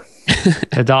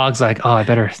 The dog's like, oh, I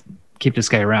better keep this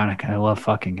guy around. I love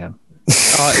fucking him.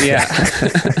 Oh, yeah.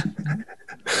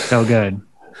 So good.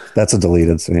 That's a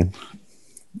deleted scene.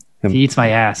 He eats my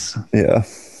ass. Yeah.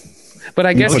 But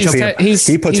I guess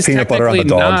He puts he's peanut butter on the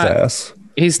technically dog's not- ass.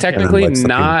 He's technically licks the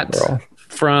peanut not butter off.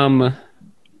 from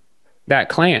that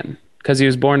clan because he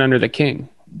was born under the king.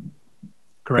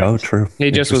 Correct. Oh, true.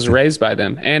 He just was Interesting. raised by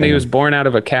them, and he was born out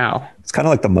of a cow. It's kind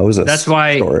of like the Moses That's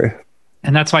why- story.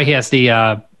 And that's why he has the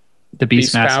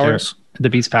Beast Beastmaster, powers? the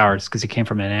beast powers, because he came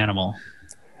from an animal.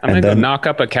 I'm gonna And go then- knock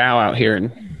up a cow out here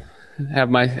and have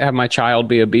my child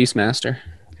be a Beastmaster.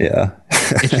 Yeah.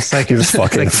 It's just like He was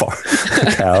fucking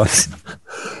like, cows.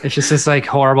 it's just this like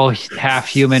horrible half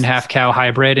human, half cow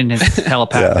hybrid, and it's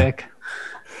telepathic.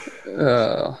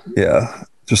 Yeah.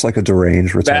 Just like a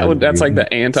deranged retarded. That's like mutant.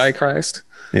 the Antichrist.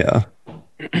 Yeah.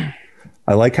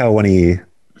 I like how when he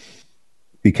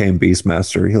became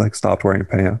Beastmaster, he like stopped wearing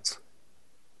pants.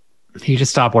 He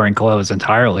just stopped wearing clothes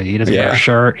entirely. He doesn't wear Yeah. a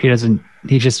shirt.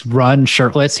 He just runs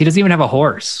shirtless. He doesn't even have a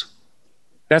horse.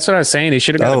 That's what I was saying. He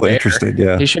should have got a Oh, bear. interesting,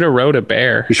 yeah. He should have rode a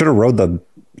bear. He should have rode the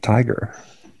tiger.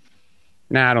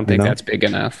 Nah, I don't think know? that's big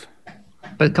enough.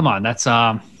 But come on, that's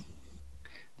hard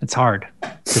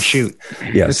to shoot.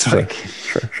 Yes, It's sure, like,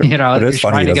 sure, sure. you know, But you're it's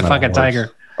funny trying he to get doesn't have fucking a horse.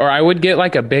 tiger. Or I would get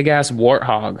like a big ass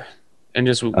warthog and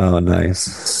just Oh,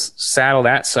 nice. saddle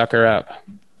that sucker up.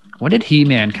 When did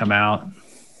He-Man come out?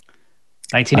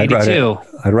 I'd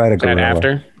 1982. ride a That gorilla. after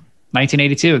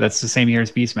 1982. That's the same year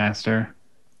as Beastmaster.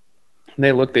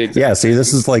 they look the exact. Yeah, see,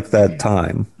 this is like that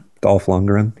time. Dolph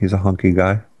Lundgren, he's a hunky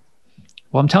guy.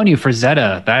 Well, I'm telling you,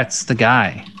 Frazetta, that's the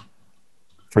guy.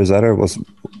 Frazetta was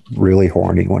really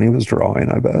horny when he was drawing,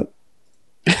 I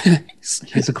bet.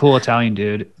 He's a cool Italian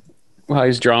dude. Well,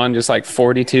 he's drawing just like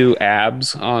 42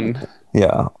 abs on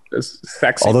Yeah. this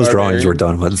sexy. All those drawings barbarian. were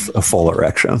done with a full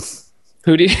erection.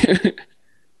 Who do you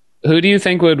who do you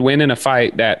think would win in a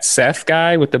fight? That Seth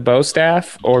guy with the bow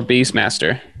staff or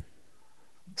Beastmaster?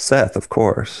 Seth, of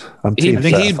course. I'm He- team I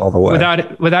think Seth all the way.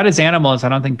 without his animals, I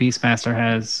don't think Beastmaster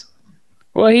has.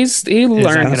 Well, he is learned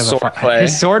that good of a sword fight. play.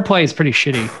 His sword play is pretty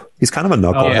shitty. He's kind of a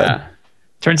knucklehead. Yeah,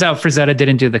 Turns out Frazetta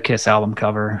didn't do the Kiss album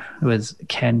cover. It was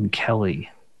Ken Kelly.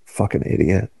 Fucking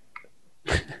idiot.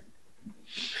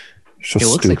 So It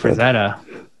looks stupid. like Frazetta.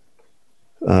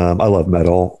 I love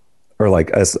metal, or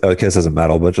like Kiss isn't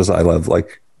metal, but just I love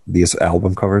like these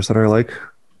album covers that are like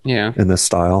yeah. in this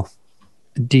style.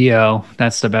 Dio,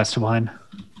 that's the best one.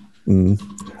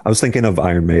 I was thinking of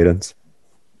Iron Maidens.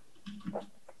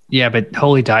 Yeah, but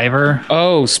Holy Diver.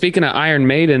 Oh, speaking of Iron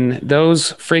Maiden,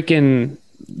 those freaking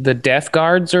the Death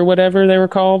Guards or whatever they were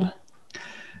called.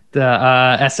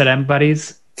 The S&M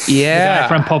buddies. The Yeah, guy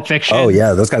from Pulp Fiction. Oh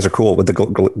yeah, those guys are cool with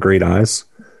the green eyes.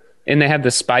 and they had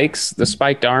the spikes, the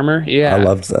spiked armor. Yeah, I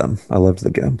loved them. I loved the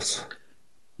Gimps.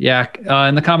 Yeah,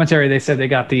 in the commentary they said they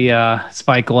got the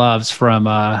spike gloves from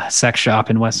Sex Shop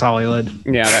in West Hollywood.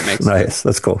 Yeah, that makes sense. Nice,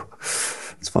 that's cool.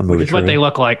 It's fun movie. It's what they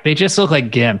look like. They just look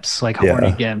like gimps, like Yeah.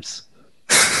 horny gimps.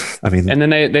 I mean, And then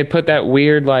they put that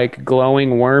weird like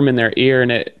glowing worm in their ear,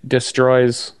 and it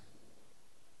destroys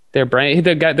their brain.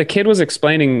 The kid was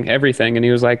explaining everything, and he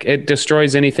was like, "It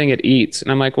destroys anything it eats." And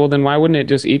I'm like, "Well, then why wouldn't it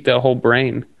just eat the whole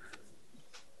brain?"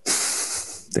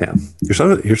 damn,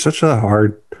 you're such a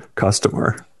hard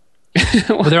customer.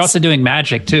 Well, they're also doing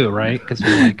magic too, right? Because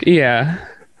like, Yeah,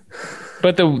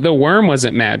 but the worm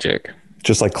wasn't magic.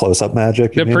 Just like close up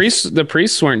magic. you The mean?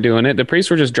 priests weren't doing it. The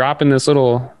priests were just dropping this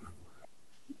little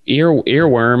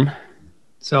earworm.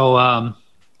 so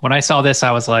when I saw this,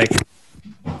 I was like,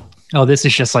 "Oh, this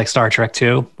is just like Star Trek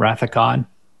 2, Wrath of Khan."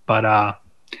 But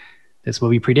this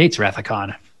movie predates Wrath of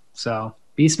Khan. So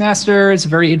Beastmaster is a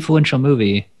very influential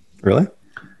movie. Really?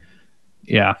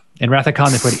 Yeah, in Wrath of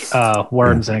Khan, they put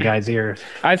worms in a guy's ear.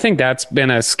 I think that's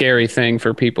been a scary thing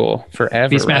for people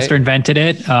forever. Beastmaster right? invented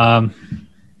it.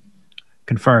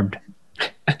 Confirmed.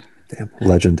 Damn,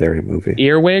 legendary movie.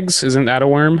 Earwigs, isn't that a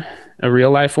worm? A real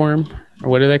life worm? Or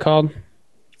what are they called?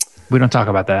 We don't talk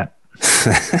about that.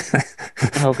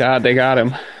 Oh God, they got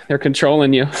him. They're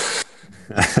controlling you.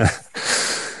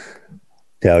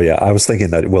 Yeah. I was thinking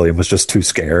that William was just too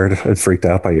scared and freaked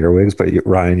out by earwigs, but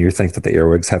Ryan, you think that the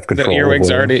earwigs have The control? of earwigs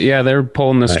William? already, yeah, they're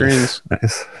pulling the strings.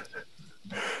 Nice.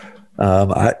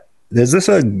 Is this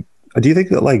a? Do you think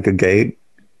that like a gay?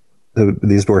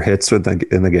 These were hits in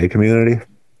the gay community.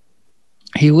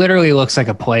 He literally looks like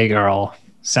a playgirl.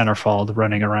 centerfold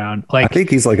running around. I Like, think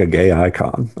he's like a gay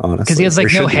icon, honestly. because he has like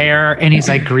There no should be. hair and he's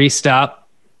like greased up.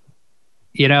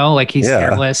 You know, like he's Yeah.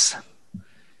 hairless.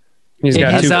 He's It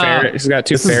got has, he's got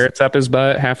two this is- ferrets up his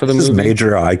butt half of the This is movie.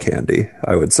 major eye candy,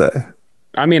 I would say.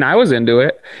 I mean, I was into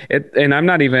it. And I'm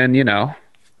not even,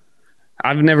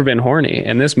 I've never been horny,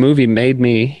 and this movie made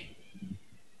me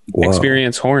Whoa.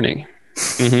 experience horny.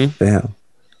 Damn.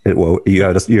 You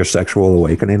had your sexual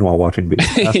awakening while watching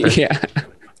Beastmaster? Yeah.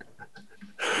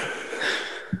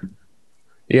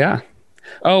 Yeah.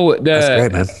 Oh, That's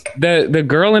great, man. the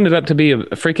girl ended up to be a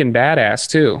freaking badass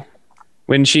too.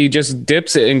 When she just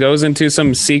dips it and goes into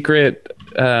some secret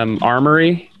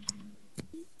armory,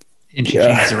 And she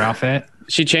changes her outfit.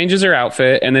 she changes her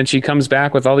outfit, and then she comes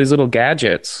back with all these little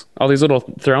gadgets, all these little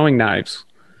throwing knives.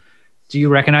 Do you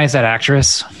recognize that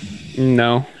actress?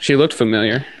 No, she looked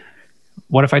familiar.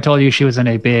 What if I told you she was in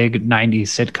a big 90s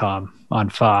sitcom on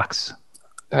Fox?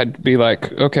 I'd be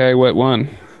like, okay, what one?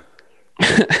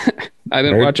 I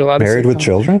didn't watch a lot of Married with sitcoms.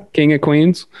 Children? King of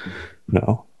Queens.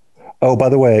 No. Oh, by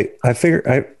the way,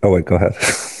 oh wait, go ahead.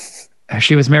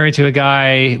 She was married to a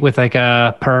guy with like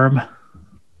a perm.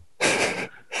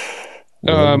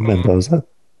 Mendoza.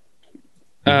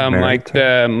 Married Like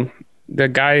to- the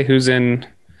guy who's in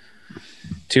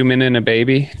 2 Men and a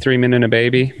Baby, 3 Men and a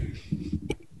Baby.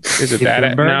 Is it Steve that?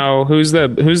 Gutenberg? No, who's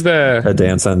the? Ed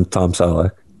Danson, Tom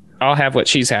Selleck. I'll have what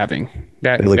she's having.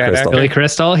 Billy Crystal. actor? Billy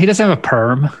Crystal. He doesn't have a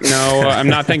perm. No, I'm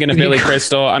not thinking of Billy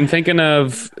Crystal. I'm thinking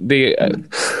of the.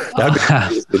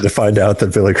 That'd be to find out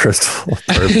that Billy Crystal.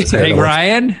 Meg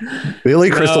Ryan. Billy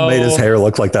Crystal No. made his hair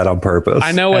look like that on purpose.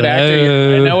 I know what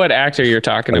actor. I know what actor you're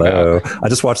talking Hello. about. I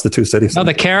just watched the Two Cities. No,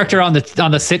 the character on the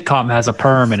sitcom has a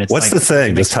perm, and it's What's like, the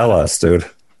thing? Just tell us, dude.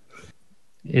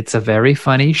 It's a very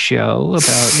funny show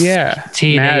about Yeah,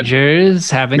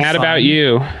 teenagers having Mad fun. about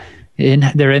you.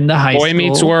 They're in the high Boy school.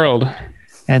 Meets World.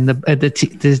 And they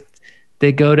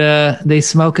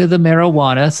smoke the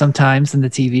marijuana sometimes in the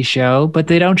TV show, but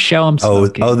they don't show them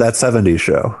smoking. Oh, that 70s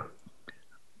show.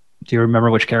 Do you remember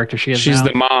which character she is? She's now?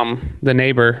 the mom, the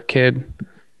neighbor kid,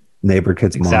 Neighbor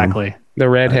Kid's mom. exactly. the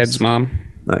redhead's mom.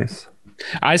 Nice.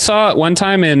 I saw it one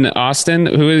time in Austin.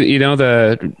 Who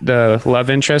the love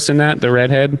interest in that, the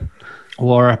redhead?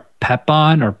 Laura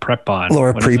Pepon or Prepon?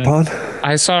 Laura What is it? Prepon.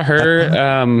 I saw her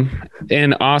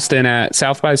in Austin at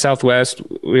South by Southwest.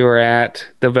 We were at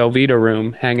the Velveeta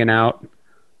Room hanging out,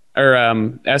 or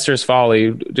Esther's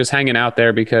Folly, just hanging out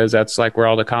there because that's like where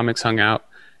all the comics hung out.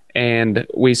 And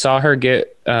we saw her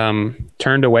get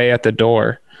turned away at the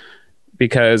door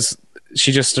because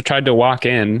she just tried to walk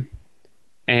in.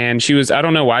 And she was, I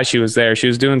don't know why she was there. She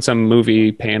was doing some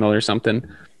movie panel or something.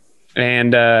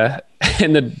 And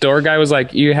the door guy was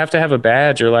like, you have to have a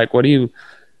badge, or like, what do you,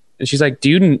 and she's like, do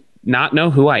you not know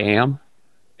who I am?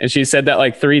 And she said that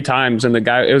like 3 times. And the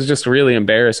guy, it was just really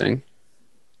embarrassing.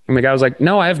 And the guy was like,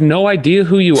 no, I have no idea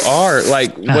who you are.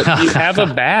 Like, what, you have a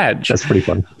badge. That's pretty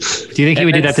funny. Do you think he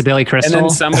would do that to Billy And Crystal? then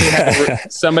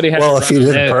somebody had Well, to if he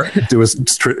run- didn't do his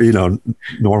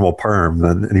normal perm,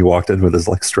 then and he walked in with his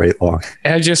like straight long.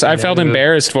 I felt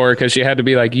embarrassed for her because she had to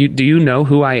be like, do you know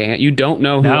who I am? You don't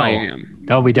know who No. I am.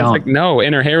 No, we It's don't. like, no.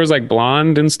 And her hair was like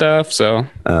blonde and stuff. So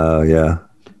Yeah.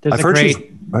 There's I've a heard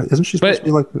great, isn't she supposed But-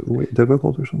 to be like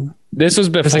difficult or something? this was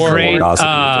there's a before great Gossip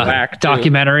back, too.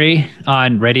 documentary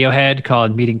on Radiohead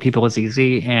called "Meeting People Is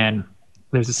Easy," and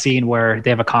there's a scene where they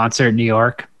have a concert in New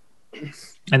York,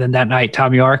 and then that night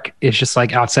Tom York is just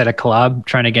like outside a club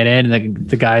trying to get in, and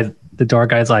the door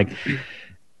guy's like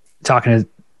talking to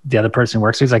the other person who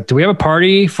works. He's like, "Do we have a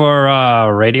party for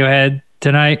Radiohead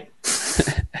tonight?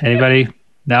 Anybody?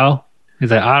 No." He's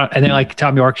like, and then like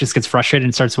Tom York just gets frustrated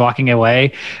and starts walking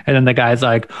away, and then the guy's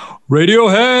like,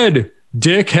 "Radiohead,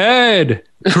 dickhead,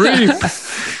 creep,"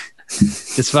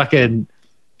 just fucking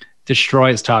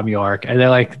destroys Tom York. And then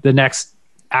like the next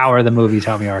hour of the movie,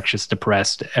 Tom York's just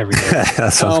depressed every day.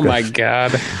 That sounds Oh good. my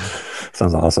God.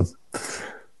 Sounds awesome.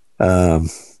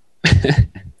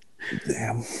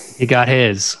 Damn. He got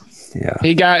his. Yeah.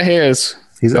 He got his.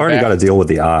 He's already back. got to deal with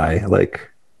the eye.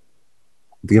 Like,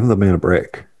 give the man a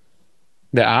break.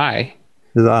 The eye.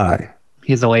 His eye.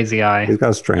 He's a lazy eye. He's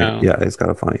got a strange. Oh. Yeah, he's got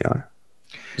a funny eye.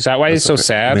 Is that why he's so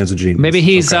sad? Man's a genius. Maybe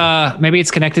he's maybe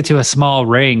it's connected to a small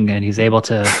ring, and he's able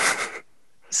to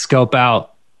scope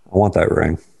out. I want that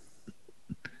ring,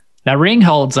 That ring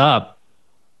holds up.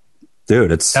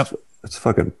 dude. It's Yep. it's a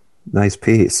fucking nice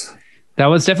piece. That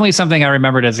was definitely something I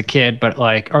remembered as a kid, but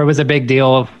like, or it was a big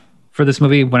deal for this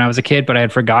movie when I was a kid, but I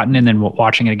had forgotten. And then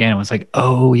watching it again, it was like,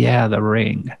 oh yeah, the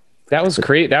ring. That was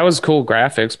That was cool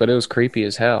graphics, but it was creepy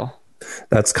as hell.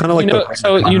 That's kind of like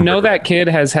So you know that kid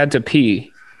has had to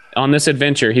pee on this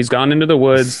adventure. He's gone into the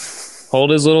woods. hold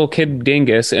his little kid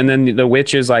dingus, and then the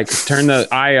witch is like, turn the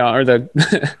eye on, or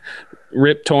the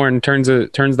Rip Torn turns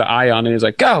the eye on, and he's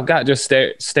like, go, God, just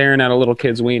staring at a little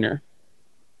kid's wiener.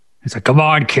 He's like, come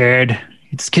on, kid.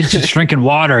 This kid's just drinking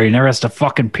water. He never has to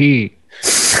fucking pee.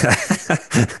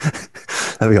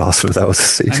 That'd be awesome if that was a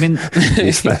scene. I mean,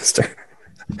 Beastmaster.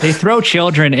 They throw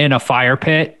children in a fire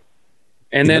pit.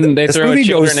 And then they throw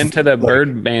children into the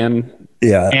bird ban.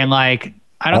 Yeah. And like,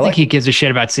 I don't think he gives a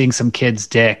shit about seeing some kid's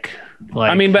dick.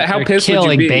 Like, I mean, but how pissed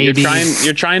would you be?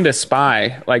 You're trying to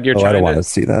spy. Like you're trying I don't want to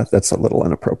see that. That's a little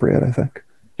inappropriate, I think.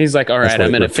 He's like, all right, I'm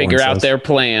going to figure out their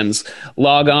plans.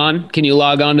 Log on. Can you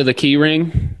log on to the key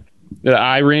ring? The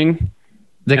eye ring?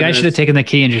 The guy should have taken the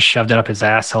key and just shoved it up his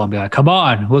asshole and be like, come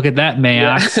on, look at that,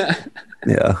 man.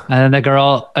 Yeah. And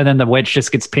then the witch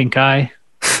just gets pink eye.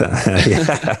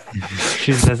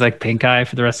 She just has like pink eye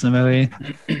for the rest of the movie.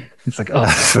 It's like, oh,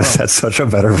 that's such a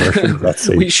better version of that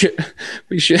scene. we should.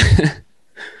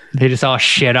 They just all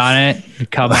shit on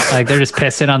it. Come like they're just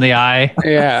pissing on the eye.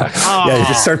 Yeah. Yeah, you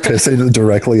just start pissing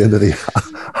directly into the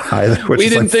eye. We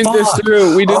didn't think this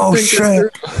through. We didn't think this through.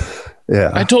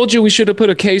 Yeah. I told you we should have put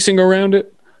a casing around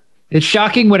it. It's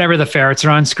shocking whenever the ferrets are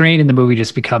on screen and the movie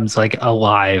just becomes like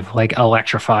alive, like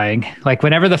electrifying. Like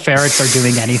whenever the ferrets are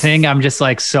doing anything, I'm just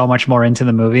like so much more into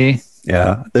the movie.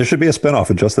 Yeah. There should be a spinoff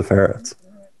of just the ferrets.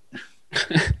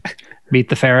 Meet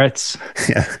the ferrets.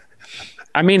 Yeah.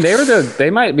 I mean, they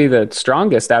might be the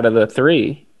strongest out of the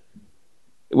three.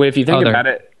 If you think about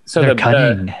it. So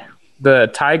the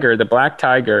tiger, the black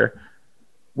tiger,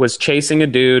 was chasing a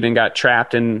dude and got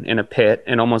trapped in a pit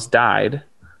and almost died.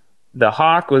 The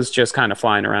hawk was just kind of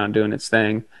flying around doing its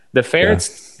thing. The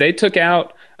ferrets, they took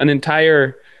out an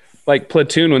entire like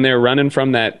platoon when they were running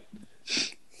from that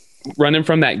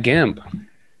gimp.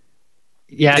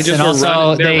 Yes, and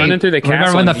also they running through the castle.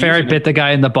 Remember when the ferret bit the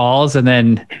guy in the balls and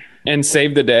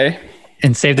saved the day?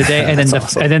 And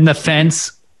then the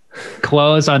fence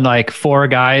closed on like 4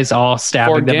 guys all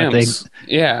stabbing them.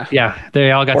 Yeah,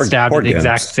 they all got stabbed at the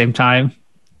exact same time.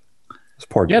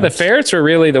 The ferrets were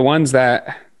really the ones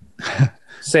that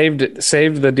saved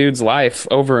the dude's life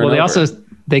over and over.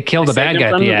 They killed the bad guy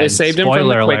at the end. They saved him from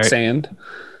the quicksand.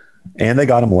 And they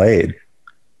got him laid.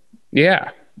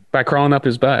 Yeah, by crawling up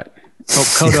his butt.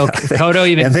 Kodo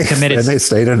even committed. And they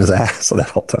stayed in his ass that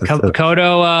whole time.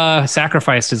 Kodo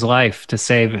sacrificed his life to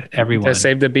save everyone. To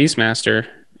save the Beastmaster.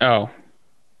 Oh,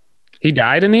 he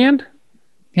died in the end?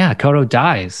 Yeah, Kodo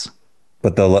dies.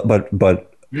 But the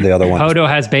other one. Kodo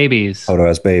has babies. Kodo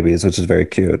has babies, which is very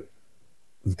cute.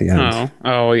 At the end.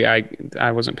 Oh, yeah.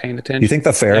 I wasn't paying attention. You think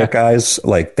the ferret guys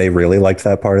they really liked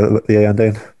that part of the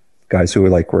ending? Guys who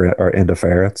are into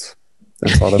ferrets and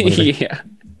saw the movie. Yeah.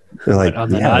 They're like,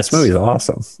 this movie's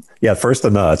awesome. Yeah, first the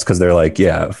nuts because they're like,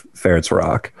 yeah, ferrets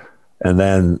rock, and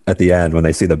then at the end when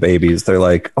they see the babies, they're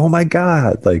like, oh my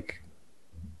god, like,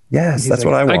 yes, that's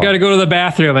what I want. I gotta go to the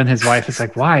bathroom, and his wife is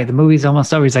like, why? The movie's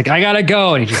almost over. He's like, I gotta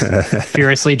go, and he's just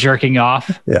furiously jerking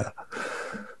off. Yeah.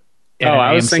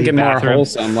 I was thinking more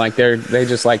wholesome. Like they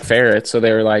just like ferrets, so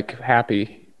they were like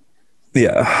happy.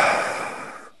 Yeah.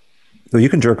 Well, you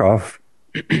can jerk off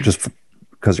just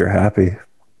because you're happy.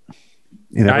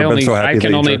 You never been so happy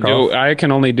I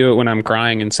can only do it when I'm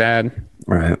crying and sad.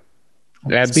 Right.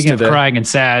 Speaking of crying and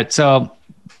sad, so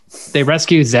they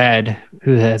rescue Zed,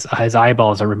 who his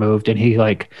eyeballs are removed, and he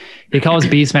calls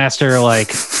Beastmaster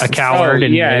like a coward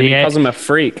and an idiot. He calls him a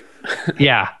freak.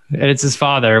 Yeah, and it's his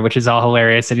father, which is all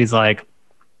hilarious. And he's like,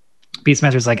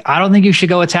 Beastmaster's like, I don't think you should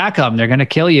go attack them. They're gonna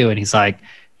kill you. And he's like,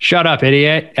 shut up,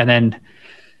 idiot. And then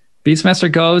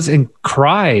Beastmaster goes and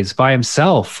cries by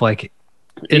himself, like.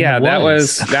 That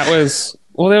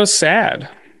was sad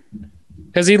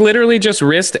because he literally just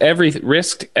risked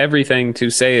everything to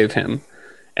save him,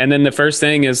 and then the first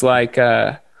thing is like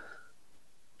first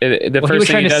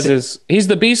thing he does is he's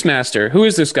the Beastmaster. Who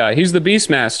is this guy? He's the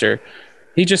Beastmaster.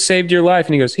 He just saved your life,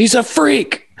 and he goes, he's a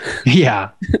freak. Yeah.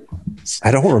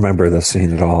 I don't remember this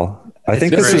scene at all. I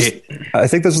think this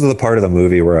is the part of the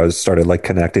movie where I started like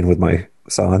connecting with my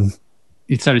son.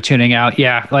 You started tuning out.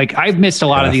 Yeah. Like I've missed a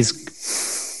lot of these.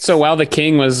 So while the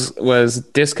king was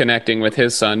disconnecting with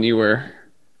his son, you were.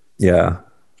 Yeah.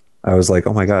 I was like,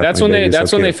 oh my God. That's when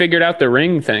they figured out the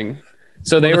ring thing.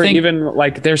 So they were even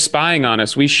like, they're spying on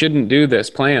us. We shouldn't do this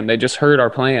plan. They just heard our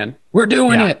plan. We're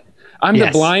doing it. I'm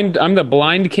the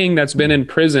blind king that's been in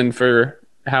prison for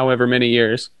however many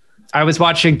years. I was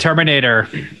watching Terminator,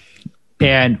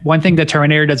 and one thing that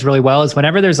Terminator does really well is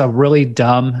whenever there's a really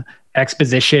dumb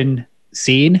exposition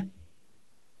scene,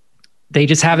 they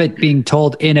just have it being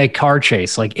told in a car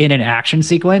chase, like in an action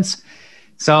sequence.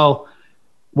 So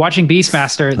watching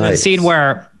Beastmaster, the scene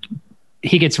where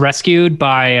he gets rescued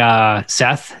by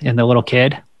Seth and the little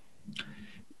kid.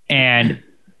 And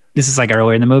this is like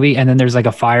earlier in the movie. And then there's like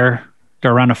a fire.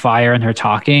 They're around a fire and they're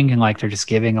talking and like they're just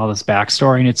giving all this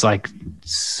backstory. And it's like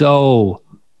so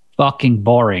fucking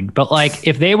boring. But like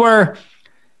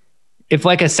if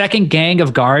like a second gang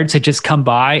of guards had just come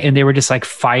by and they were just like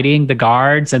fighting the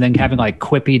guards and then having like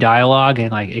quippy dialogue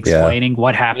and like explaining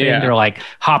what happened, or like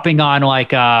hopping on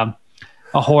like a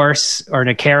horse or in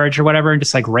a carriage or whatever and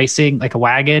just like racing like a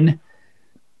wagon,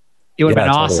 it would have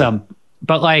been awesome.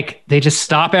 But like they just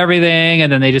stop everything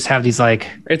and then they just have these like,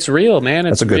 it's real, man.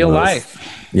 It's real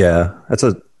life. Yeah, that's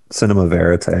a cinema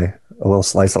verite, a little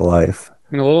slice of life.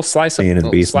 And a little slice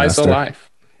of life.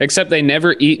 Except they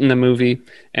never eat in the movie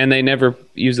and they never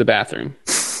use the bathroom.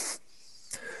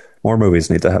 More movies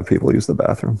need to have people use the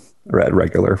bathroom at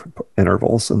regular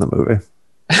intervals in the movie.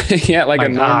 Yeah, like a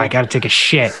normal, I gotta take a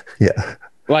shit. Yeah.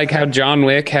 Like how John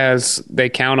Wick they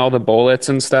count all the bullets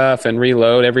and stuff and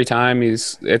reload every time.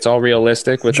 It's all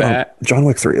realistic with that. John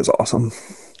Wick 3 is awesome.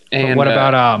 And what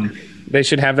about they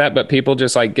should have that, but people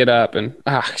just like get up and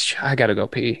I gotta go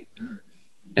pee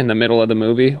in the middle of the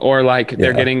movie, or like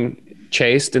they're getting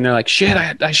chased and they're like, shit,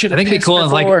 I should have. I think it'd be cool in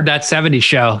like that 70s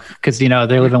show, because you know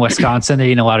they live in Wisconsin,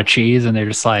 they eat a lot of cheese, and they're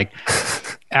just like,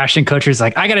 Ashton Kutcher's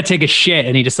like, I gotta take a shit,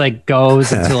 and he just like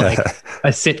goes into like a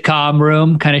sitcom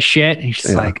room kind of shit, and he's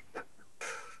just like,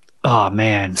 oh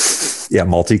man,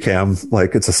 multicam,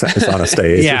 like it's on a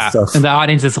stage, and the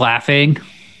audience is laughing,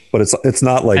 but it's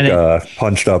not like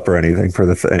punched up or anything for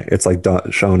the thing. It's like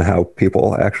shown how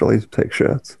people actually take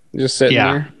shits, just sitting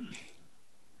there.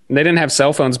 They didn't have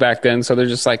cell phones back then, so they're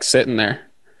just like sitting there.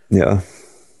 Yeah.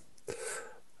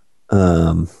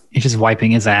 He's just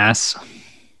wiping his ass.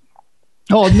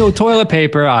 Oh, no toilet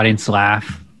paper. Audience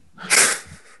laugh.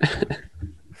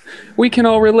 We can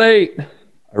all relate.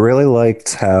 I really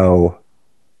liked how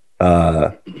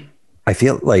I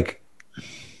feel like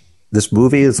this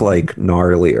movie is like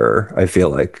gnarlier, I feel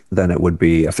like, than it would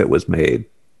be if it was made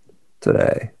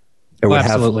today. It would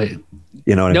absolutely. Have,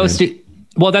 you know what I mean?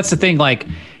 Well, that's the thing. Like,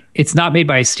 it's not made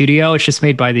by a studio. It's just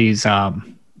made by these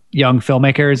young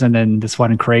filmmakers and then this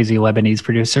one crazy Lebanese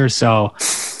producer. So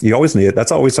you always need it.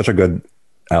 That's always such a good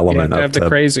element of the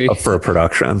crazy for a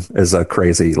production, is a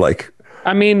crazy, like,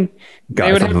 I mean,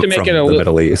 they would have to make it the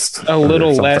Middle East a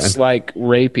little less like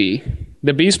rapey.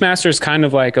 The Beastmaster is kind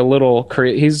of like a little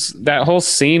he's that whole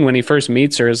scene when he first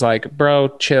meets her is like, bro,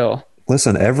 chill.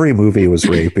 Listen, every movie was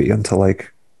rapey until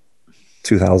like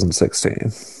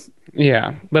 2016.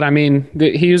 Yeah, but I mean,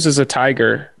 he uses a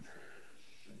tiger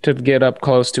to get up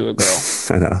close to a girl.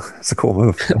 I know. It's a cool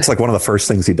move. It's like one of the first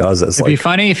things he does. It'd be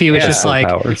funny if he was just like,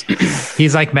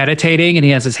 he's like meditating and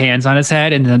he has his hands on his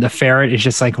head and then the ferret is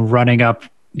just like running up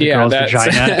the girl's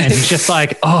vagina and he's just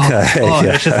like,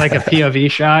 it's just like a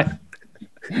POV shot.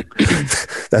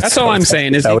 That's all I'm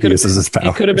saying is he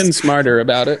could have been smarter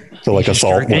about it. So like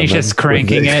assault women. And he's just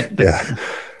cranking it.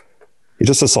 He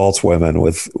just assaults women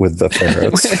with the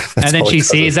ferrets. And then she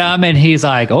sees him and he's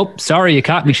like, oh, sorry, you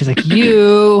caught me. She's like,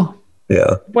 you.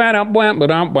 Yeah.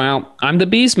 I'm the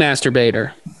beast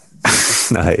masturbator.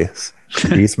 Nice.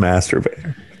 Beast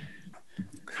masturbator.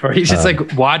 Or he's just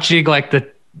like watching like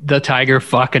the tiger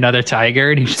fuck another tiger.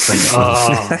 And he's just like,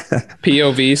 oh.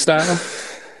 POV style.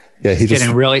 Yeah, he just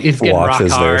he's getting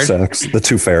watches rock their hard. sex. The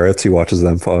two ferrets, he watches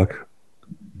them fuck.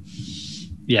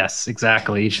 Yes,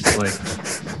 exactly. He's just like...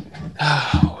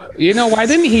 You know, why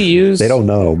didn't he use... They don't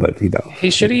know, but he does. He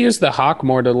should have used the hawk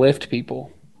more to lift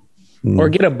people. Or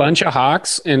get a bunch of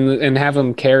hawks and have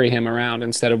them carry him around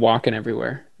instead of walking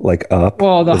everywhere. Like Up?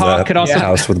 Well, the hawk could also...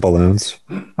 House with balloons.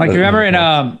 Like, you remember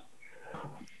in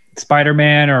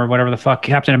Spider-Man or whatever the fuck,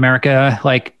 Captain America,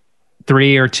 like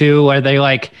 3 or 2, where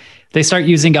they start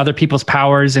using other people's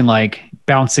powers and like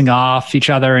bouncing off each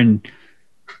other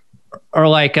or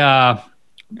like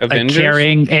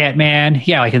carrying Ant-Man.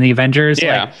 Yeah, like in the Avengers.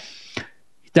 Yeah. Like,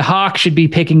 the hawk should be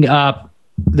picking up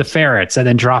the ferrets and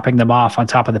then dropping them off on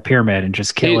top of the pyramid and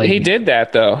just killing. He did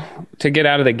that though. To get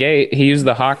out of the gate, he used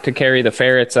the hawk to carry the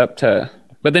ferrets up to,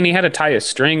 but then he had to tie a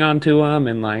string onto them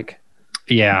and like.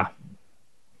 Yeah.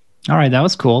 All right, that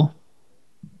was cool.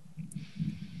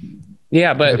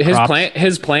 Yeah, but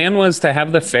his plan was to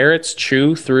have the ferrets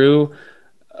chew through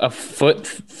a foot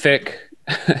thick,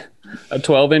 a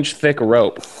 12-inch thick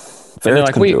rope. And they're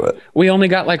like, we only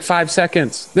got like 5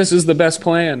 seconds. This is the best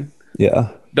plan.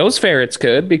 Yeah. Those ferrets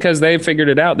could, because they figured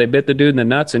it out. They bit the dude in the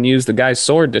nuts and used the guy's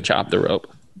sword to chop the rope.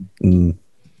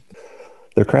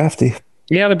 They're crafty.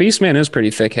 Yeah, the Beastman is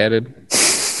pretty thick-headed.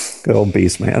 Good old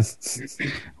Beastman.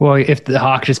 Well, if the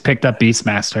hawk just picked up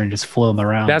Beastmaster and just flew him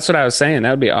around. That's what I was saying.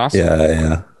 That would be awesome.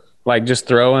 Yeah. Like just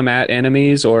throw him at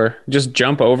enemies or just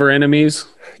jump over enemies?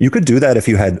 You could do that if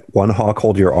you had one hawk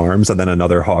hold your arms and then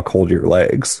another hawk hold your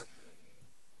legs.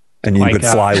 And you could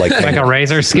fly like like a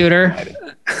razor scooter.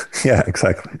 Yeah,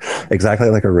 exactly. Exactly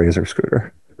like a razor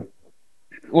scooter.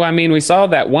 Well, I mean, we saw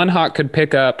that one hawk could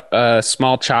pick up a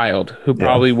small child who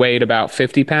probably weighed about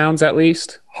 50 pounds at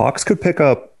least. Hawks could pick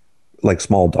up like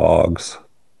small dogs.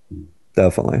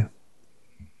 Definitely.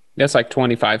 That's like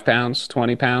 25 pounds,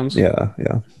 20 pounds. Yeah,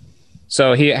 yeah.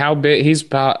 So how big?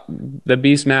 The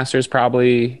Beastmaster is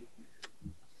probably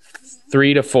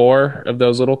 3 to 4 of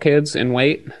those little kids in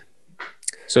weight.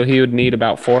 So he would need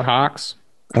about 4 hawks.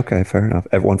 Okay, fair enough.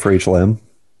 Everyone for each limb.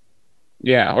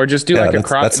 Yeah, or just do like a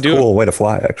cross. That's a cool way to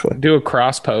fly, actually. Do a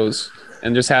cross pose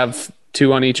and just have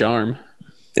 2 on each arm.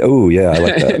 Oh yeah, I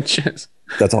like that.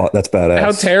 That's badass.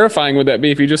 How terrifying would that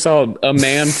be if you just saw a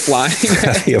man flying?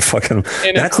 Yeah, fucking.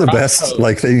 That's the best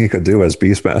thing you could do as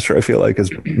Beastmaster. I feel like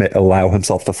is allow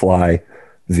himself to fly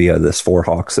via this 4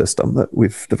 hawk system that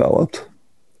we've developed.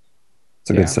 It's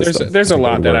a good system. There's a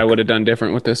lot that I would have done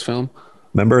different with this film.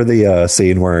 Remember the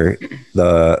scene where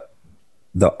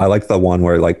I like the one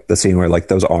where like the scene where like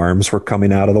those arms were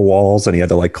coming out of the walls and he had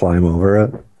to like climb over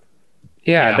it.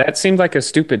 Yeah, that seemed like a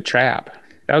stupid trap.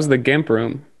 That was the GIMP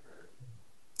room.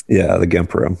 Yeah, the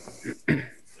GIMP room.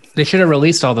 They should have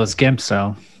released all those GIMPs,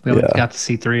 though. We only got to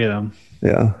see 3 of them.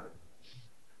 Yeah.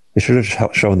 They should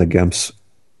have shown the GIMPs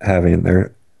having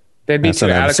their They'd be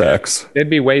sex. They'd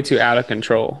be way too out of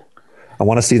control. I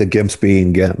want to see the GIMPs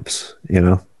being GIMPs, you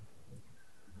know?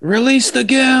 Release the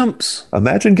GIMPs.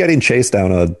 Imagine getting chased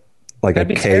down a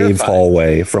cave terrifying.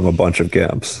 hallway from a bunch of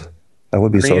GIMPs. That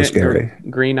would be so scary.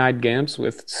 Green-eyed GIMPs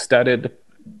with studded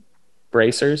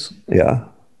bracers. Yeah.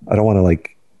 I don't want to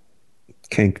like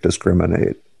kink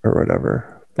discriminate or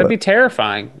whatever. That'd be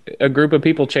terrifying. A group of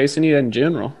people chasing you in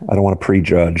general. I don't want to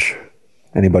prejudge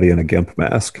anybody in a GIMP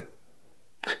mask.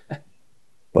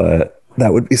 But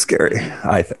that would be scary,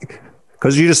 I think.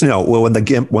 Because you just know, well, when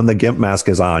the GIMP mask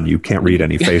is on, you can't read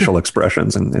any facial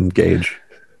expressions and engage.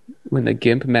 When the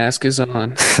GIMP mask is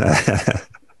on.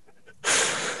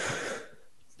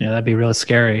 Yeah, that'd be really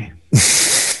scary.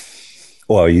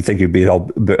 Well, you think you'd be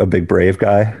a big brave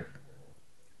guy?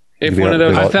 If one of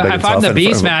those, if I'm the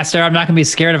Beastmaster, I'm not going to be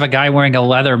scared of a guy wearing a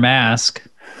leather mask.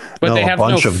 But they have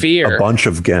no fear. A bunch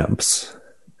of GIMPs.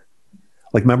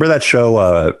 Like, remember that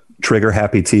show, Trigger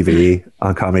Happy TV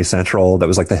on Comedy Central? That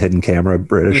was like the hidden camera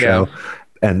British show.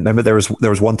 And remember, there was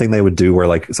one thing they would do where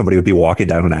like somebody would be walking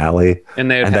down an alley, and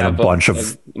then a bunch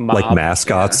of like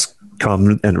mascots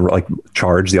come and like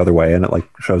charge the other way, and it like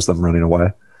shows them running away.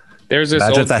 There's this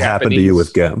Imagine if that happened to you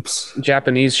with GIMPs.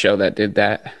 Japanese show that did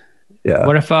that. Yeah.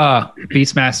 What if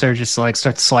Beastmaster just like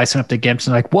starts slicing up the GIMPs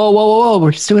and like, whoa,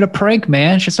 we're just doing a prank,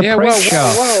 man. It's just a prank show.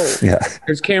 Whoa. Yeah.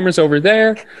 There's cameras over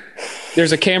there.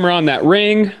 There's a camera on that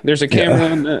ring. There's a camera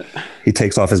on the. He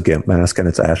takes off his GIMP mask and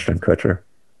it's Ashton Kutcher.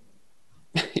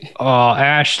 Oh,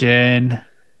 Ashton.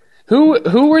 Who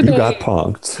were they? You got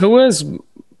punked. Who was?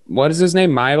 What is his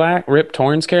name? Milak? Rip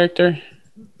Torn's character?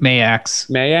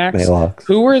 Mayax. Maylox.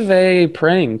 Who were they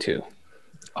praying to?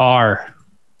 R.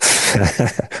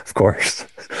 Of course.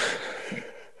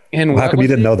 And how come you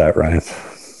didn't know that, Ryan?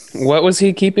 What was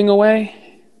he keeping away?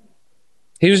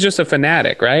 He was just a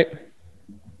fanatic, right?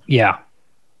 Yeah.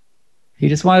 He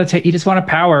just wanted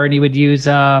power, and he would use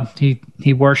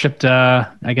he worshipped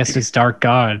I guess his dark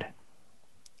god.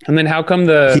 And then how come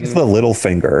he's the little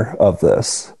finger of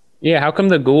this? Yeah, how come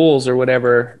the ghouls or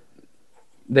whatever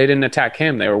they didn't attack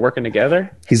him? They were working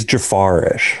together. He's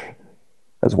Jafar-ish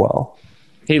as well.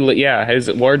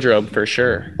 His wardrobe for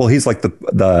sure. Well, he's like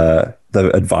the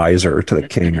advisor to the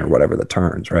king or whatever that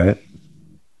turns, right?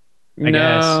 I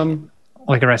guess.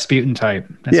 Like a Rasputin type.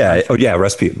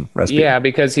 Rasputin. Yeah,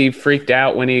 because he freaked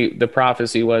out when the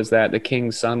prophecy was that the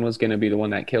king's son was going to be the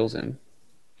one that kills him.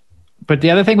 But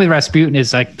the other thing with Rasputin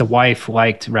is like the wife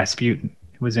liked Rasputin,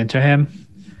 was into him.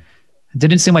 It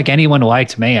didn't seem like anyone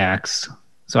liked Mayax.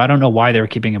 So I don't know why they were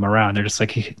keeping him around. They're just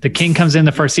like, the king comes in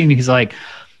the first scene, and he's like,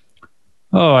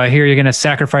 "Oh, I hear you're going to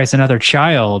sacrifice another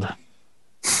child."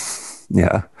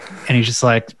 Yeah. And he's just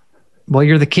like, "Well,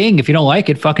 you're the king. If you don't like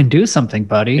it, fucking do something,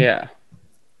 buddy." Yeah.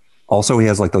 Also, he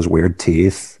has like those weird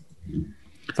teeth.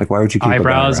 It's like, why would you keep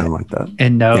eyebrows around like that?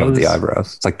 and nose? Yeah, with the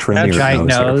eyebrows. It's like trim your giant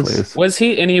nose. There, please. Was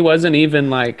he? And he wasn't even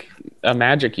like a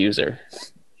magic user.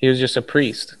 He was just a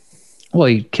priest. Well,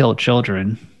 he killed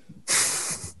children.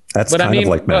 That's kind of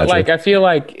like magic. But like, I feel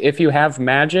like if you have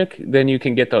magic, then you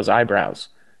can get those eyebrows.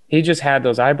 He just had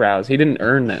those eyebrows. He didn't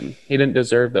earn them. He didn't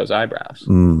deserve those eyebrows.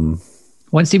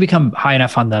 Once you become high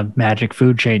enough on the magic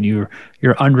food chain, your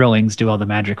underlings do all the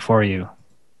magic for you.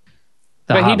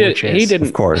 The But hot he witches. didn't.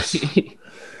 Of course.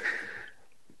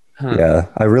 Yeah,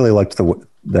 I really liked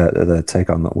the take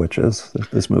on the witches.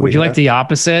 This movie. Would you like the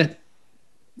opposite?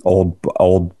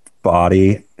 old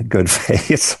body, good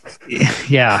face?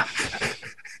 Yeah.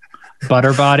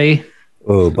 Butter body.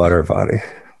 Oh, butter body.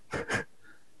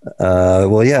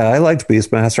 Well, yeah, I liked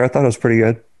Beastmaster. I thought it was pretty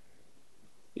good.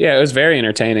 Yeah, it was very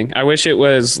entertaining. I wish it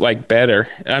was like better.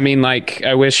 I mean, like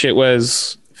I wish it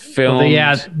was filmed.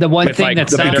 The one with, thing like,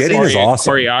 that's The beginning is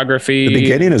awesome. choreography. The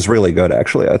beginning is really good,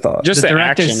 actually. I thought. just the the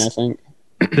action. directors- I think.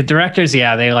 the directors,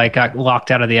 they like got locked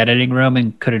out of the editing room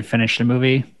and couldn't finish the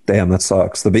movie. Damn, that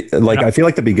sucks. I feel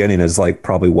like the beginning is like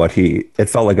probably it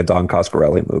felt like a Don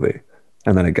Coscarelli movie,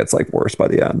 and then it gets like worse by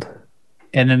the end.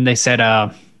 And then they said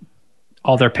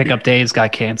all their pickup days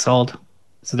got canceled.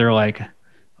 So they're like,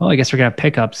 "Oh, I guess we're gonna have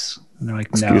pickups." And they're like,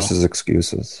 "No."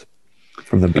 Excuses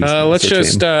from the Beastmaster Let's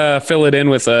just team. fill it in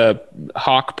with a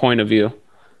Hawk point of view.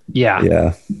 Yeah.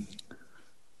 Yeah,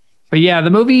 But yeah, the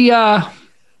movie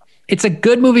it's a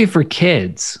good movie for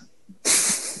kids.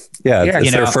 yeah. Yeah, It's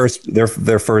you their know. first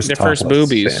topless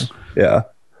boobies. scene. Yeah,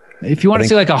 If you want to think-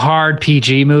 see like a hard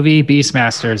PG movie,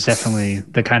 Beastmaster is definitely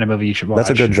the kind of movie you should watch. that's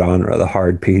a good genre. The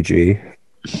hard PG.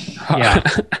 Yeah.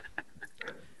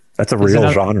 That's a real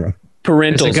another- genre.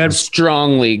 Parental It's a good-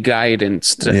 strongly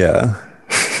guidance. Yeah,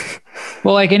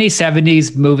 Well, like any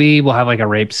 70s movie will have like a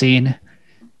rape scene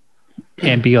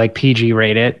and be like PG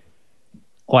rated.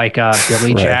 Like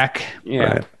Billy Right. Jack.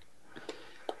 Yeah.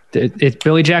 right.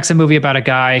 Billy Jack's a movie about a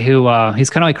guy who he's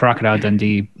kind of like Crocodile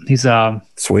Dundee. He's a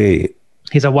Sweet.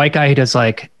 white guy who does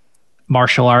like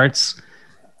martial arts,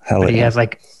 Hell but yeah.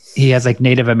 he has like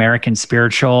Native American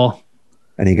spiritual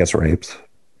And he gets raped.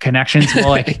 connections. Well,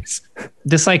 like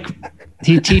this, like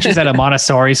he teaches at a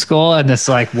Montessori school, and this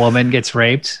like woman gets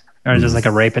raped, or there's like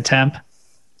a rape attempt.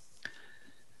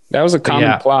 That was a common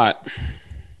yeah. plot.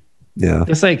 Yeah.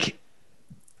 It's like,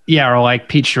 or like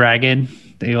Pete's Dragon.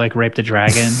 They like rape the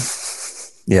dragon,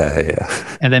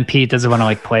 Yeah. and then Pete doesn't want to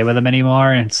like play with him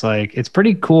anymore. And it's like it's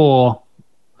pretty cool.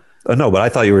 No, but I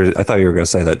thought you were going to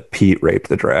say that Pete raped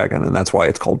the dragon, and that's why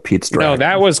it's called Pete's Dragon. No,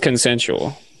 that was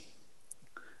consensual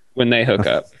when they hook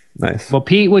up. Nice. Well,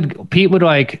 Pete would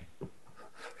like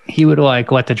he would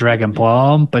like let the dragon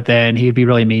blow him, but then he'd be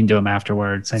really mean to him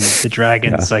afterwards, and the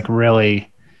dragon's like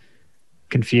really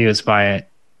confused by it.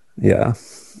 Yeah.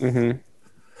 Mm-hmm.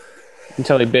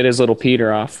 Until he bit his little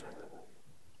Peter off.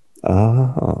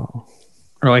 Oh.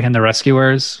 Or like in The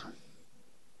Rescuers.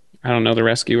 I don't know the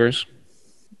Rescuers.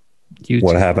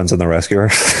 What happens in The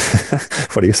Rescuers?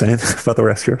 What are you saying about The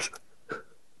Rescuers?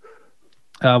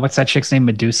 What's that chick's name?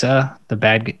 Medusa, the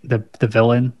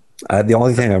villain. The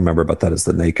only thing I remember about that is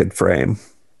the naked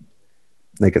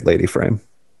lady frame.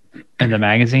 In the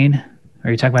magazine.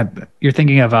 Are you talking about? You're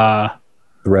thinking of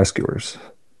The Rescuers.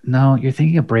 No, you're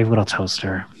thinking of Brave Little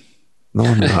Toaster. No,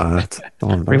 I'm not. No,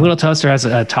 I'm Brave not. Little Toaster has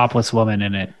a topless woman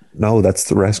in it. No, that's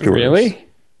The Rescuers. Really?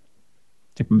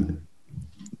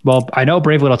 Well, I know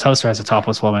Brave Little Toaster has a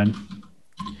topless woman.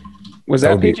 Was That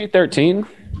that would be- PG-13?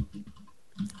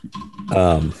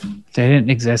 They didn't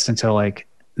exist until like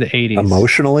the 80s.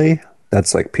 Emotionally,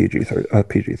 that's like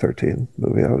PG-13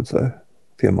 movie, I would say.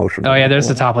 The emotional. Oh yeah, there's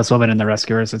the topless woman in The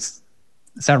Rescuers. Is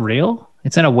that real?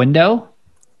 It's in a window.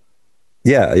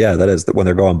 Yeah, that is. When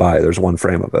they're going by, there's one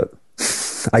frame of it.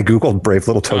 I Googled Brave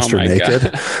Little Toaster my naked,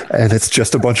 God. and it's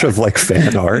just a bunch of like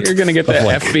fan art. You're going to get the of,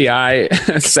 like,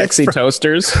 FBI sexy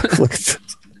toasters. Look at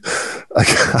I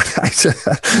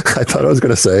thought I was going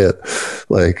to say it.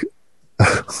 Like,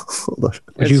 hold on.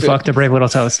 Would you It's- fuck the Brave Little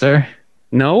Toaster?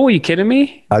 No, are you kidding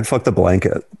me? I'd fuck the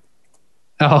blanket.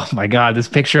 Oh my god, this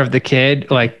picture of the kid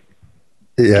like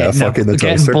Yeah, fucking the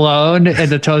getting toaster. blown, and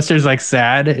the toaster's like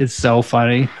sad. It's so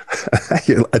funny. I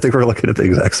think we're looking at the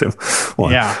exact same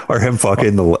one. Yeah. Or him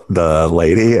fucking the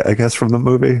lady, I guess, from the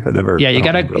movie. Yeah, you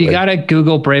gotta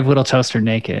Google Brave Little Toaster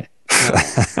naked.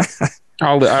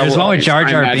 There's one with Jar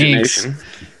Jar Binks.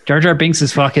 Jar Jar Binks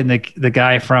is fucking the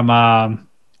guy from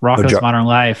Rocko's Modern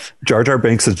Life. Jar Jar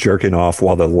Binks is jerking off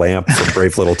while the lamp from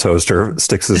Brave Little Toaster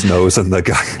sticks his nose in the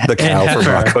cow from Heifer.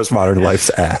 Rocko's Modern Life's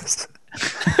ass.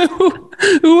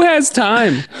 Who has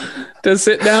time to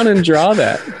sit down and draw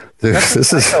that? Dude, this is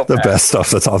the psychopath. best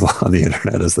stuff that's on the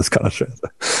internet is this kind of shit.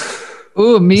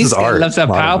 Ooh, is Miska art. loves a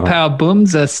Modern pow art. pow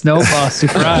booms a snowball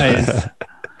surprise.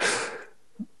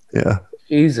 Yeah.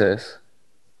 Jesus.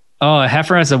 Oh, a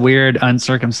heifer has a weird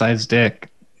uncircumcised dick.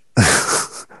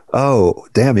 Oh,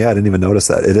 damn. Yeah, I didn't even notice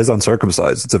that. It is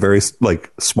uncircumcised. It's a very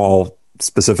like small,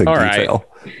 specific All right. detail.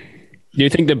 Do you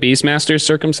think the Beastmaster's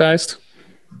circumcised?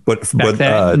 But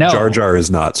then, no. Jar Jar is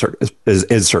not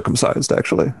is circumcised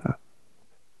actually.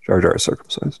 Jar Jar is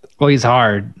circumcised. Well, he's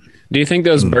hard. Do you think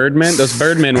those birdmen? Those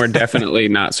birdmen were definitely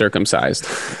not circumcised.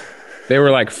 They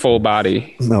were like full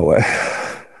body. No way.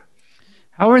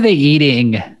 How are they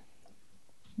eating,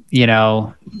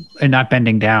 and not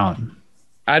bending down?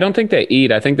 I don't think they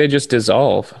eat. I think they just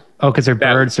dissolve. Oh, because they're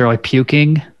birds. They're like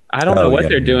puking. I don't know what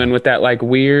they're doing with that like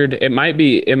weird. It might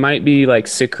be like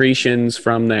secretions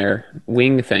from their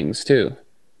wing things too.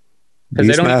 Because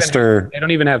they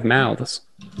don't even have mouths.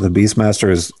 The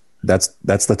Beastmaster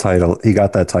that's the title. He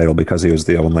got that title because he was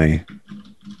the only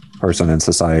person in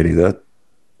society that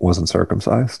wasn't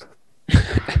circumcised.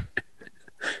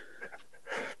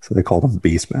 So they called him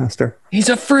Beastmaster. He's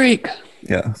a freak.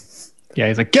 Yeah. Yeah,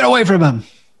 he's like, get away from him.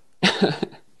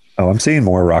 Oh, I'm seeing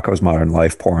more Rocco's Modern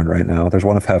Life porn right now. There's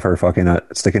one of Heifer sticking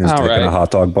his dick in a hot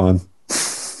dog bun.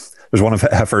 There's one of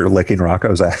Heifer licking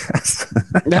Rocco's ass.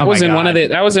 That was in one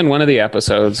of the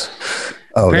episodes.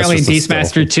 Oh, apparently in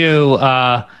Beastmaster 2,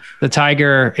 the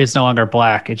tiger is no longer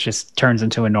black. It just turns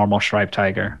into a normal striped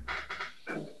tiger.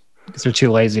 Because they're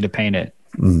too lazy to paint it.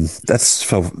 That's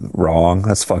so wrong.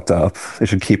 That's fucked up. They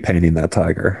should keep painting that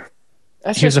tiger.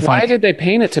 That's just why did they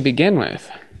paint it to begin with?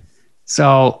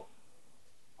 So,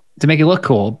 to make it look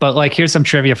cool. But like, here's some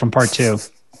trivia from part 2.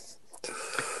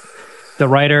 The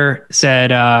writer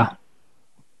said,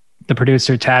 the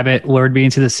producer Tabbitt lured me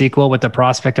into the sequel with the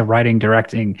prospect of writing,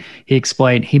 directing. He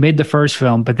explained, he made the first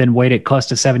film, but then waited close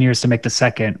to 7 years to make the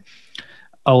second.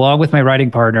 Along with my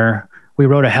writing partner, we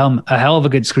wrote a hell of a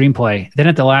good screenplay. Then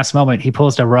at the last moment, he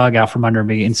pulls the rug out from under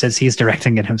me and says he's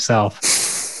directing it himself.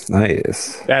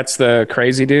 Nice. That's the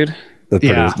crazy dude. The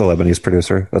Lebanese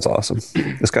producer. That's awesome.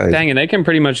 This guy. Dang it, they can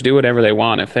pretty much do whatever they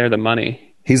want if they're the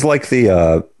money. He's like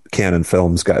the Canon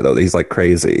Films guy, though. He's like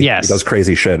crazy. Yes. He does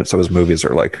crazy shit. So his movies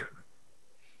are like,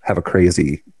 have a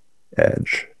crazy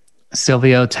edge.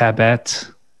 Silvio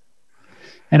Tabet.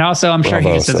 And also, I'm sure he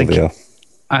just doesn't.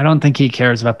 I don't think he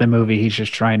cares about the movie. He's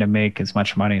just trying to make as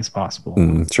much money as possible.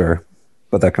 Sure.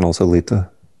 But that can also lead to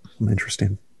some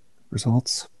interesting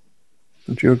results.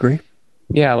 Don't you agree?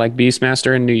 Yeah, like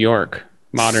Beastmaster in New York,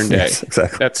 modern day. Yes,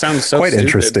 exactly. That sounds so quite stupid.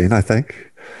 Interesting, I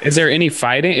think. Is there any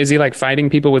fighting? Is he like fighting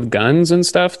people with guns and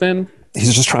stuff then?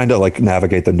 He's just trying to like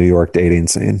navigate the New York dating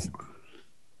scene.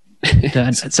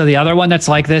 So the other one that's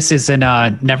like this is in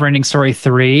Neverending Story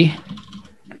 3.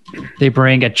 They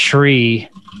bring a tree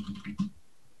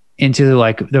into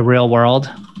like the real world.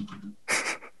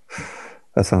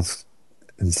 That sounds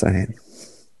insane.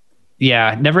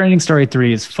 Yeah, Neverending Story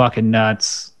 3 is fucking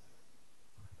nuts.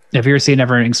 Have you ever seen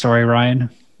Neverending Story, Ryan?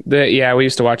 Yeah, we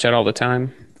used to watch that all the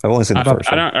time. I've only seen the first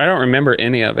one. I don't remember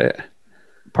any of it.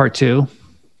 Part 2.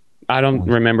 I don't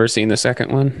remember seeing the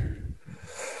second one.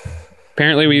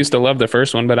 Apparently, we used to love the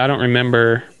first one, but I don't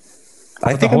remember.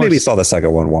 I think I maybe saw the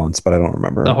second one once, but I don't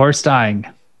remember. The horse dying.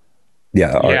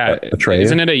 Yeah. Atreyu?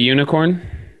 Isn't it a unicorn?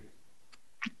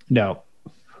 No.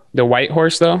 The white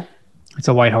horse, though? It's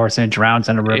a white horse and it drowns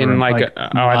in a river. In I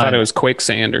thought it was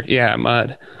quicksand or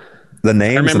mud. The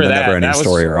names in the Neverending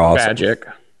Story are awesome. Tragic.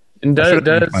 And does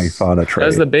my son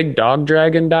Atreyu. The big dog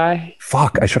dragon die?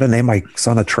 Fuck! I should have named my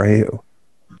son Atreyu.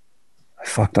 I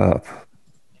fucked up.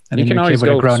 And then your kid would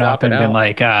have grown up and been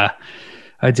like a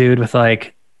dude with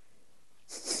like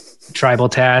tribal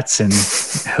tats and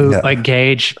like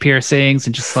gauge piercings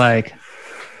and just like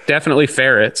definitely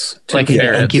ferrets. Like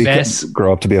incubus.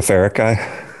 Grow up to be a ferret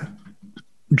guy.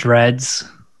 Dreads.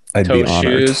 I'd be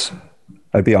honored. Shoes.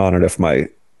 I'd be honored if my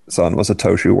son was a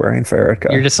toe shoe wearing ferret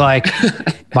guy. You're just like,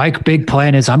 my big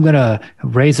plan is I'm gonna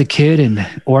raise a kid in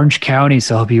Orange County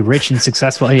so he'll be rich and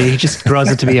successful. He just grows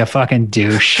up to be a fucking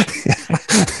douche.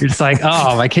 You're just like,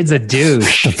 oh, my kid's a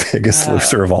douche. The biggest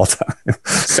loser of all time.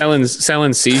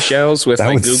 Selling seashells with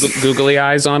like googly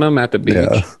eyes on them at the beach.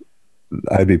 Yeah,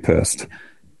 I'd be pissed.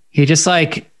 He just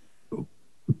like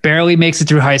barely makes it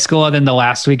through high school, and then the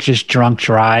last week just drunk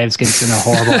drives, gets in a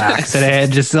horrible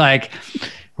accident, just like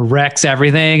wrecks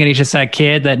everything, and he's just that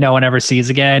kid that no one ever sees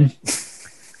again.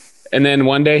 And then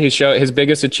one day his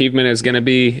biggest achievement is going to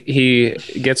be he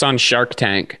gets on Shark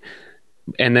Tank,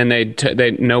 and then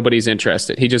they nobody's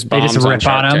interested. He just bombs on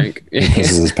Shark Tank. He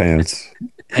pisses his pants.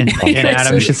 And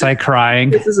Adam's just like crying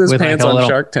with his pants on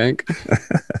Shark Tank.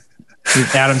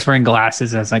 Adam's wearing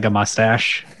glasses and has like a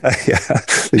mustache. Yeah,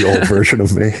 the old version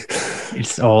of me.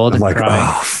 It's old. I'm and like, crying.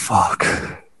 oh fuck.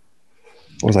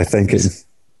 What was I thinking?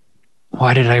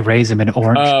 Why did I raise him in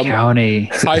Orange County?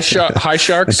 Hi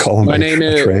Sharks. My name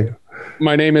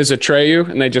is Atreyu,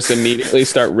 and they just immediately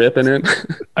start ripping it.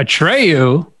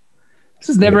 Atreyu? This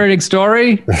is Neverending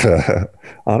Story.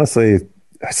 Honestly,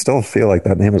 I still feel like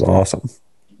that name is awesome.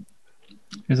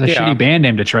 There's a shitty band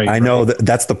named Atreyu. I know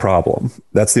that's the problem.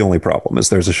 That's the only problem is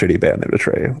there's a shitty band named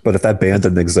Atreyu. But if that band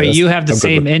didn't exist, but you have the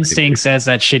same instincts as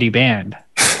that shitty band.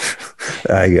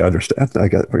 I understand. I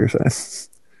get what you're saying. It's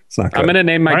not good. I'm gonna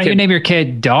name my Why don't kid you name your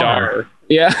kid Dar?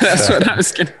 Yeah, that's what I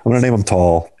was gonna. I'm gonna name him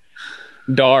Tall.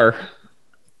 Dar.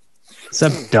 What's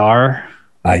up, Dar?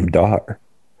 I'm Dar.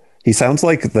 He sounds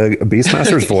like the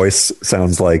Beastmaster's voice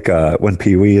sounds like when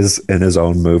Pee-wee is in his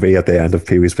own movie at the end of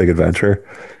Pee-wee's Big Adventure,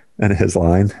 and his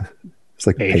line, it's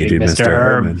like Paging Paging Mr.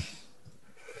 Herman.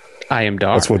 I am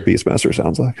Dar. That's what Beastmaster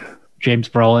sounds like. James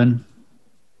Brolin.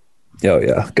 Oh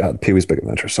yeah, God, Pee-wee's Big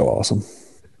Adventure is so awesome.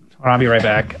 I'll be right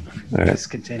back. All right. Let's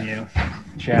continue.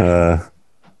 Chat.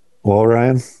 Well,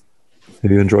 Ryan,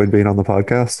 have you enjoyed being on the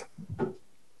podcast?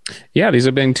 Yeah, these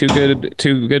have been two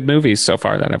good movies so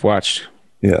far that I've watched.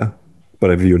 Yeah, but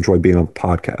have you enjoyed being on the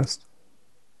podcast?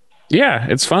 Yeah,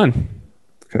 it's fun.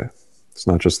 Okay, it's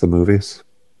not just the movies.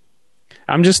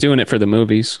 I'm just doing it for the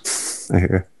movies. I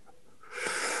hear.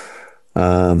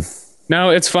 No,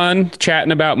 it's fun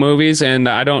chatting about movies, and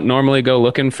I don't normally go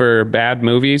looking for bad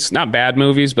movies. Not bad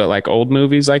movies, but like old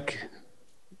movies, like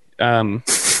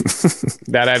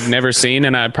that I've never seen,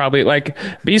 and I probably like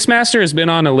Beastmaster has been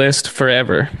on a list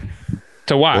forever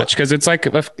to watch because it's like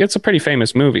it's a pretty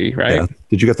famous movie, right? Yeah.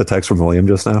 Did you get the text from William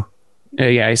just now?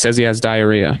 Yeah, he says he has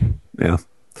diarrhea. Yeah.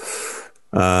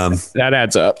 That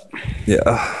adds up.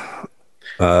 Yeah.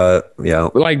 Yeah.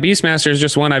 Like Beastmaster is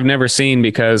just one I've never seen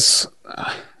because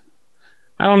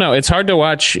I don't know. It's hard to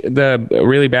watch the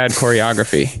really bad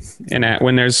choreography and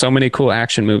when there's so many cool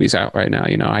action movies out right now.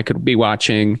 You know, I could be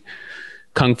watching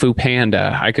Kung Fu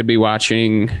Panda. I could be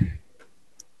watching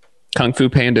Kung Fu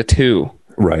Panda 2.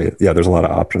 Right. Yeah. There's a lot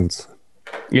of options.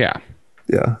 Yeah.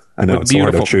 Yeah. I know. With It's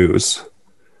hard to choose.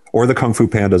 Or the Kung Fu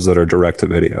Pandas that are direct to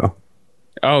video.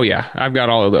 Oh yeah. I've got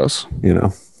all of those. You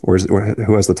know, who has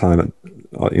the time, in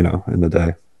the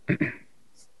day?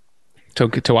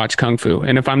 To watch Kung Fu.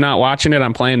 And if I'm not watching it,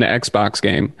 I'm playing the Xbox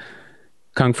game,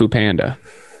 Kung Fu Panda.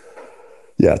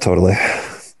 Yeah, totally.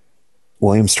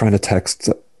 William's trying to text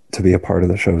to be a part of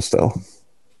the show still.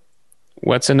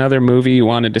 What's another movie you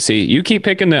wanted to see? You keep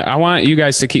picking I want you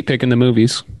guys to keep picking the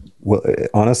movies. Well,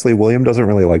 honestly, William doesn't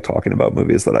really like talking about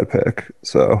movies that I pick,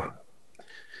 so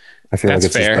I feel like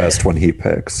it's fair. his best when he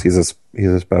picks. He's a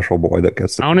special boy that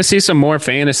gets to. I want to see some more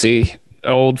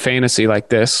old fantasy like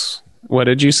this. What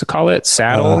did you call it?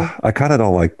 Saddle? I kind of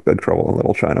don't like Big Trouble in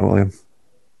Little China, William.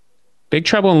 Big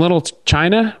Trouble in Little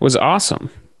China was awesome.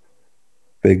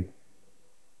 Big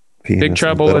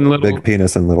Trouble in Little... Big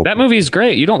Penis and Little... That movie's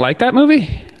great. You don't like that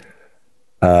movie?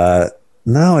 No,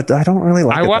 I don't really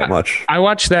like it that much. I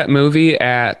watched that movie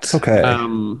at... Okay.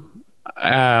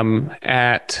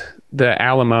 At the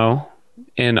Alamo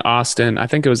in Austin. I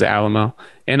think it was the Alamo.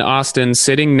 In Austin,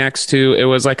 sitting next to... It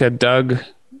was like a Doug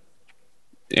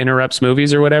Interrupts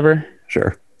Movies or whatever.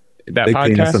 Sure. That Big podcast.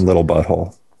 Penis and Little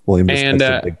Butthole. William just And,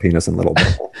 Big Penis and Little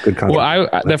Butthole. Good content. Well,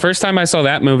 the first time I saw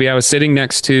that movie, I was sitting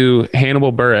next to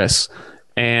Hannibal Buress,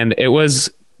 and it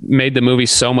made the movie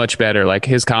so much better. Like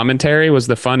his commentary was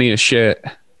the funniest shit.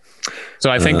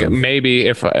 So I think maybe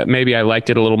I liked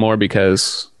it a little more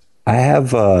because I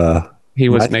have he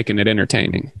was making it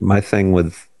entertaining. My thing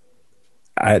with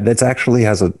that's actually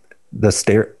has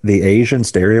the Asian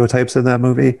stereotypes in that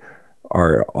movie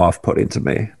are off-putting to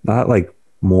me. Not like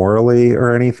morally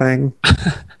or anything.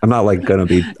 I'm not like gonna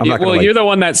be. I'm not gonna, you're the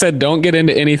one that said don't get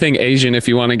into anything Asian if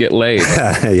you want to get laid.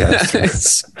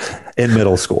 Yes. In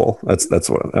middle school. That's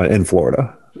what in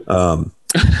Florida. To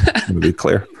be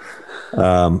clear.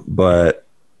 But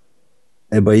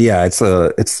yeah,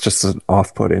 it's just an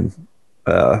off-putting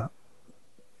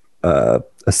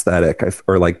aesthetic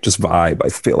or like just vibe. I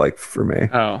feel like for me.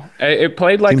 Oh, it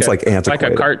played like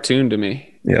a cartoon to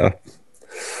me. Yeah.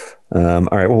 All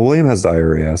right. Well, William has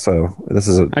diarrhea, so this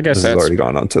has already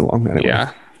gone on too long. Anyway.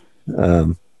 Yeah.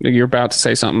 You're about to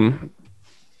say something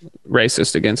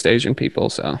racist against Asian people,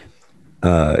 so.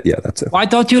 Yeah, that's it. Why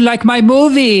don't you like my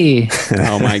movie?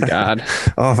 Oh my god.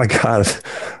 Oh my god.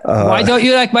 Why don't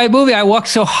you like my movie? I worked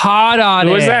so hard on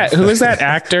it. Who is that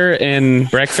actor in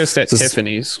Breakfast at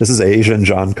Tiffany's? This is Asian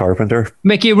John Carpenter.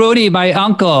 Mickey Rooney, my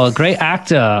uncle, great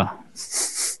actor.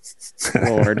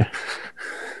 Lord.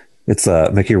 It's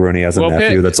Mickey Rooney has a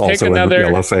nephew that's also in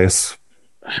Yellowface.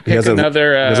 He has a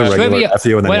regular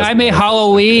nephew. And then when I made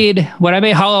Halloween,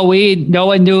 no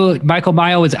one knew Michael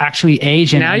Myers was actually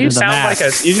Asian. Now you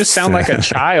just sound like a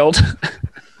child,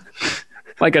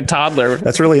 like a toddler.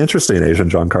 That's really interesting, Asian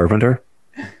John Carpenter.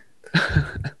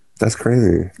 That's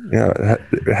crazy. Yeah.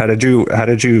 How did you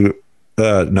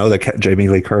know that Jamie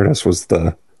Lee Curtis was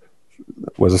a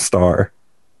star?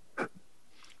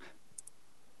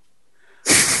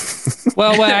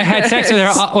 Well, when I had sex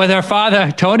with her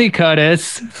father, Tony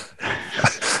Curtis.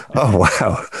 Oh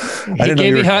wow! He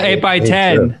gave me her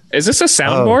 8x10. Is this a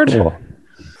soundboard? Oh, cool.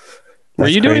 Were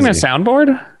you doing a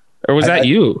soundboard? Or was that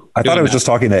you? I thought I was just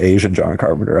talking to Asian John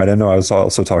Carpenter. I didn't know I was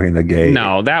also talking to gay.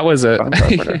 No, that was a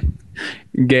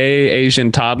gay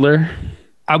Asian toddler.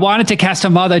 I wanted to cast her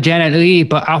mother, Janet Leigh,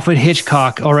 but Alfred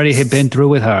Hitchcock already had been through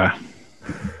with her.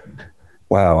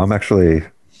 Wow, I'm actually...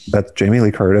 That's Jamie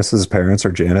Lee Curtis's parents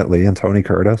are Janet Leigh and Tony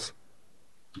Curtis.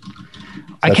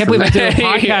 I can't believe I do a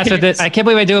podcast with this. I can't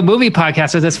believe I do a movie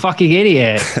podcast with this fucking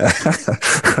idiot.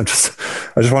 I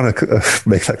just want to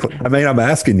make that clear. I mean, I'm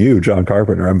asking you, John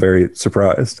Carpenter. I'm very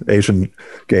surprised.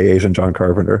 Gay Asian John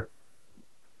Carpenter.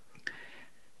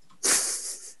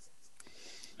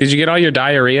 Did you get all your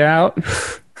diarrhea out?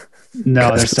 No,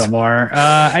 there's still more.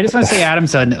 I just want to say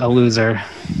Adam's a loser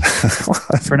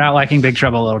for not liking Big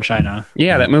Trouble in Little China.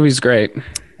 Yeah, that movie's great.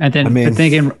 And then for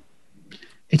thinking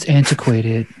it's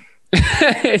antiquated.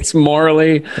 It's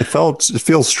morally. It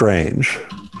feels strange.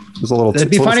 It was a little. It'd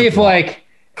be funny if like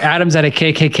Adam's at a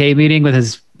KKK meeting with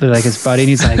his buddy, and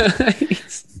he's like,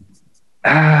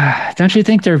 "Don't you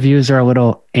think their views are a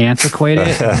little antiquated?"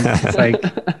 It's like,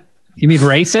 you mean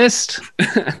racist?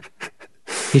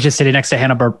 He's just sitting next to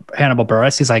Hannibal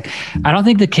Buress. He's like, I don't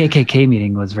think the KKK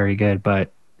meeting was very good, but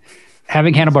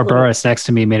having Hannibal Buress next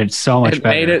to me made it so much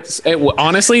better.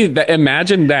 Honestly,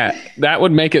 imagine that. That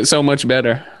would make it so much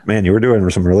better. Man, you were doing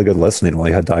some really good listening while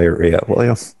you had diarrhea,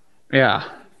 William. Yeah.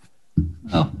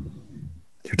 Oh,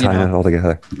 you're tying it all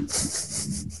together.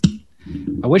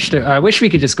 I wish we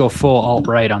could just go full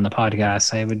alt-right on the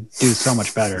podcast. I would do so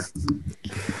much better.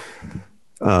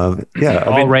 All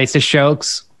racist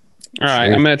jokes. All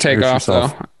right, I'm going to take off though.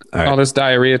 All this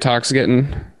diarrhea talk's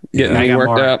getting me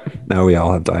worked up. Now we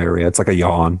all have diarrhea. It's like a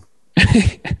yawn.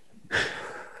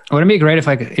 Wouldn't it be great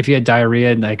if you had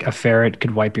diarrhea and like a ferret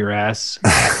could wipe your ass?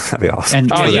 That'd be awesome.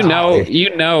 And,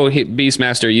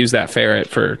 Beastmaster used that ferret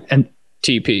for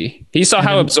TP. He saw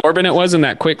how absorbent it was in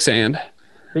that quicksand.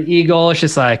 The eagle is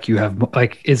just like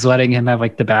is letting him have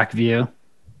like the back view.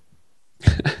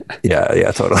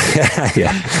 Yeah, totally.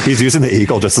 Yeah, he's using the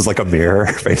eagle just as like a mirror,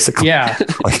 basically. Yeah,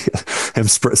 like him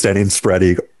standing spread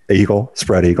eagle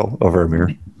over a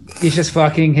mirror. He's just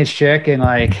fucking his chick and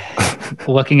like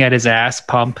looking at his ass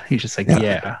pump. He's just like,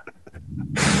 yeah.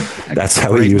 That's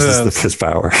how he uses his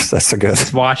powers. That's a good.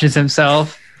 Just watches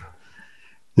himself.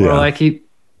 Yeah. Or like in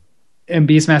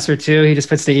Beastmaster 2, he just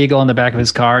puts the eagle in the back of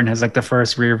his car and has like the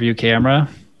first rear view camera.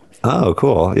 Oh,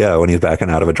 cool. Yeah, when he's backing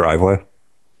out of a driveway.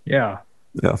 Yeah.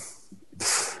 Yeah.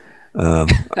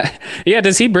 Yeah.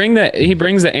 Does he brings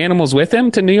the animals with him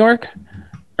to New York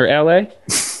or LA?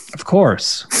 Of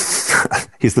course.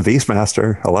 He's the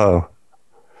Beastmaster. Hello.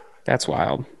 That's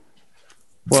wild.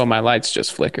 Well, my lights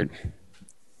just flickered.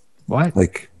 What?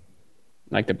 Like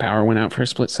the power went out for a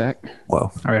split sec. Whoa.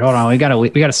 All right, hold on. We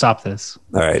gotta stop this.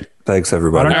 All right. Thanks,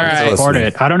 everybody.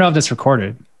 I don't know if this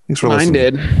recorded. Thanks for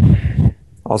listening. Mine did.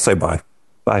 I'll say bye.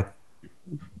 Bye.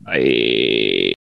 Bye.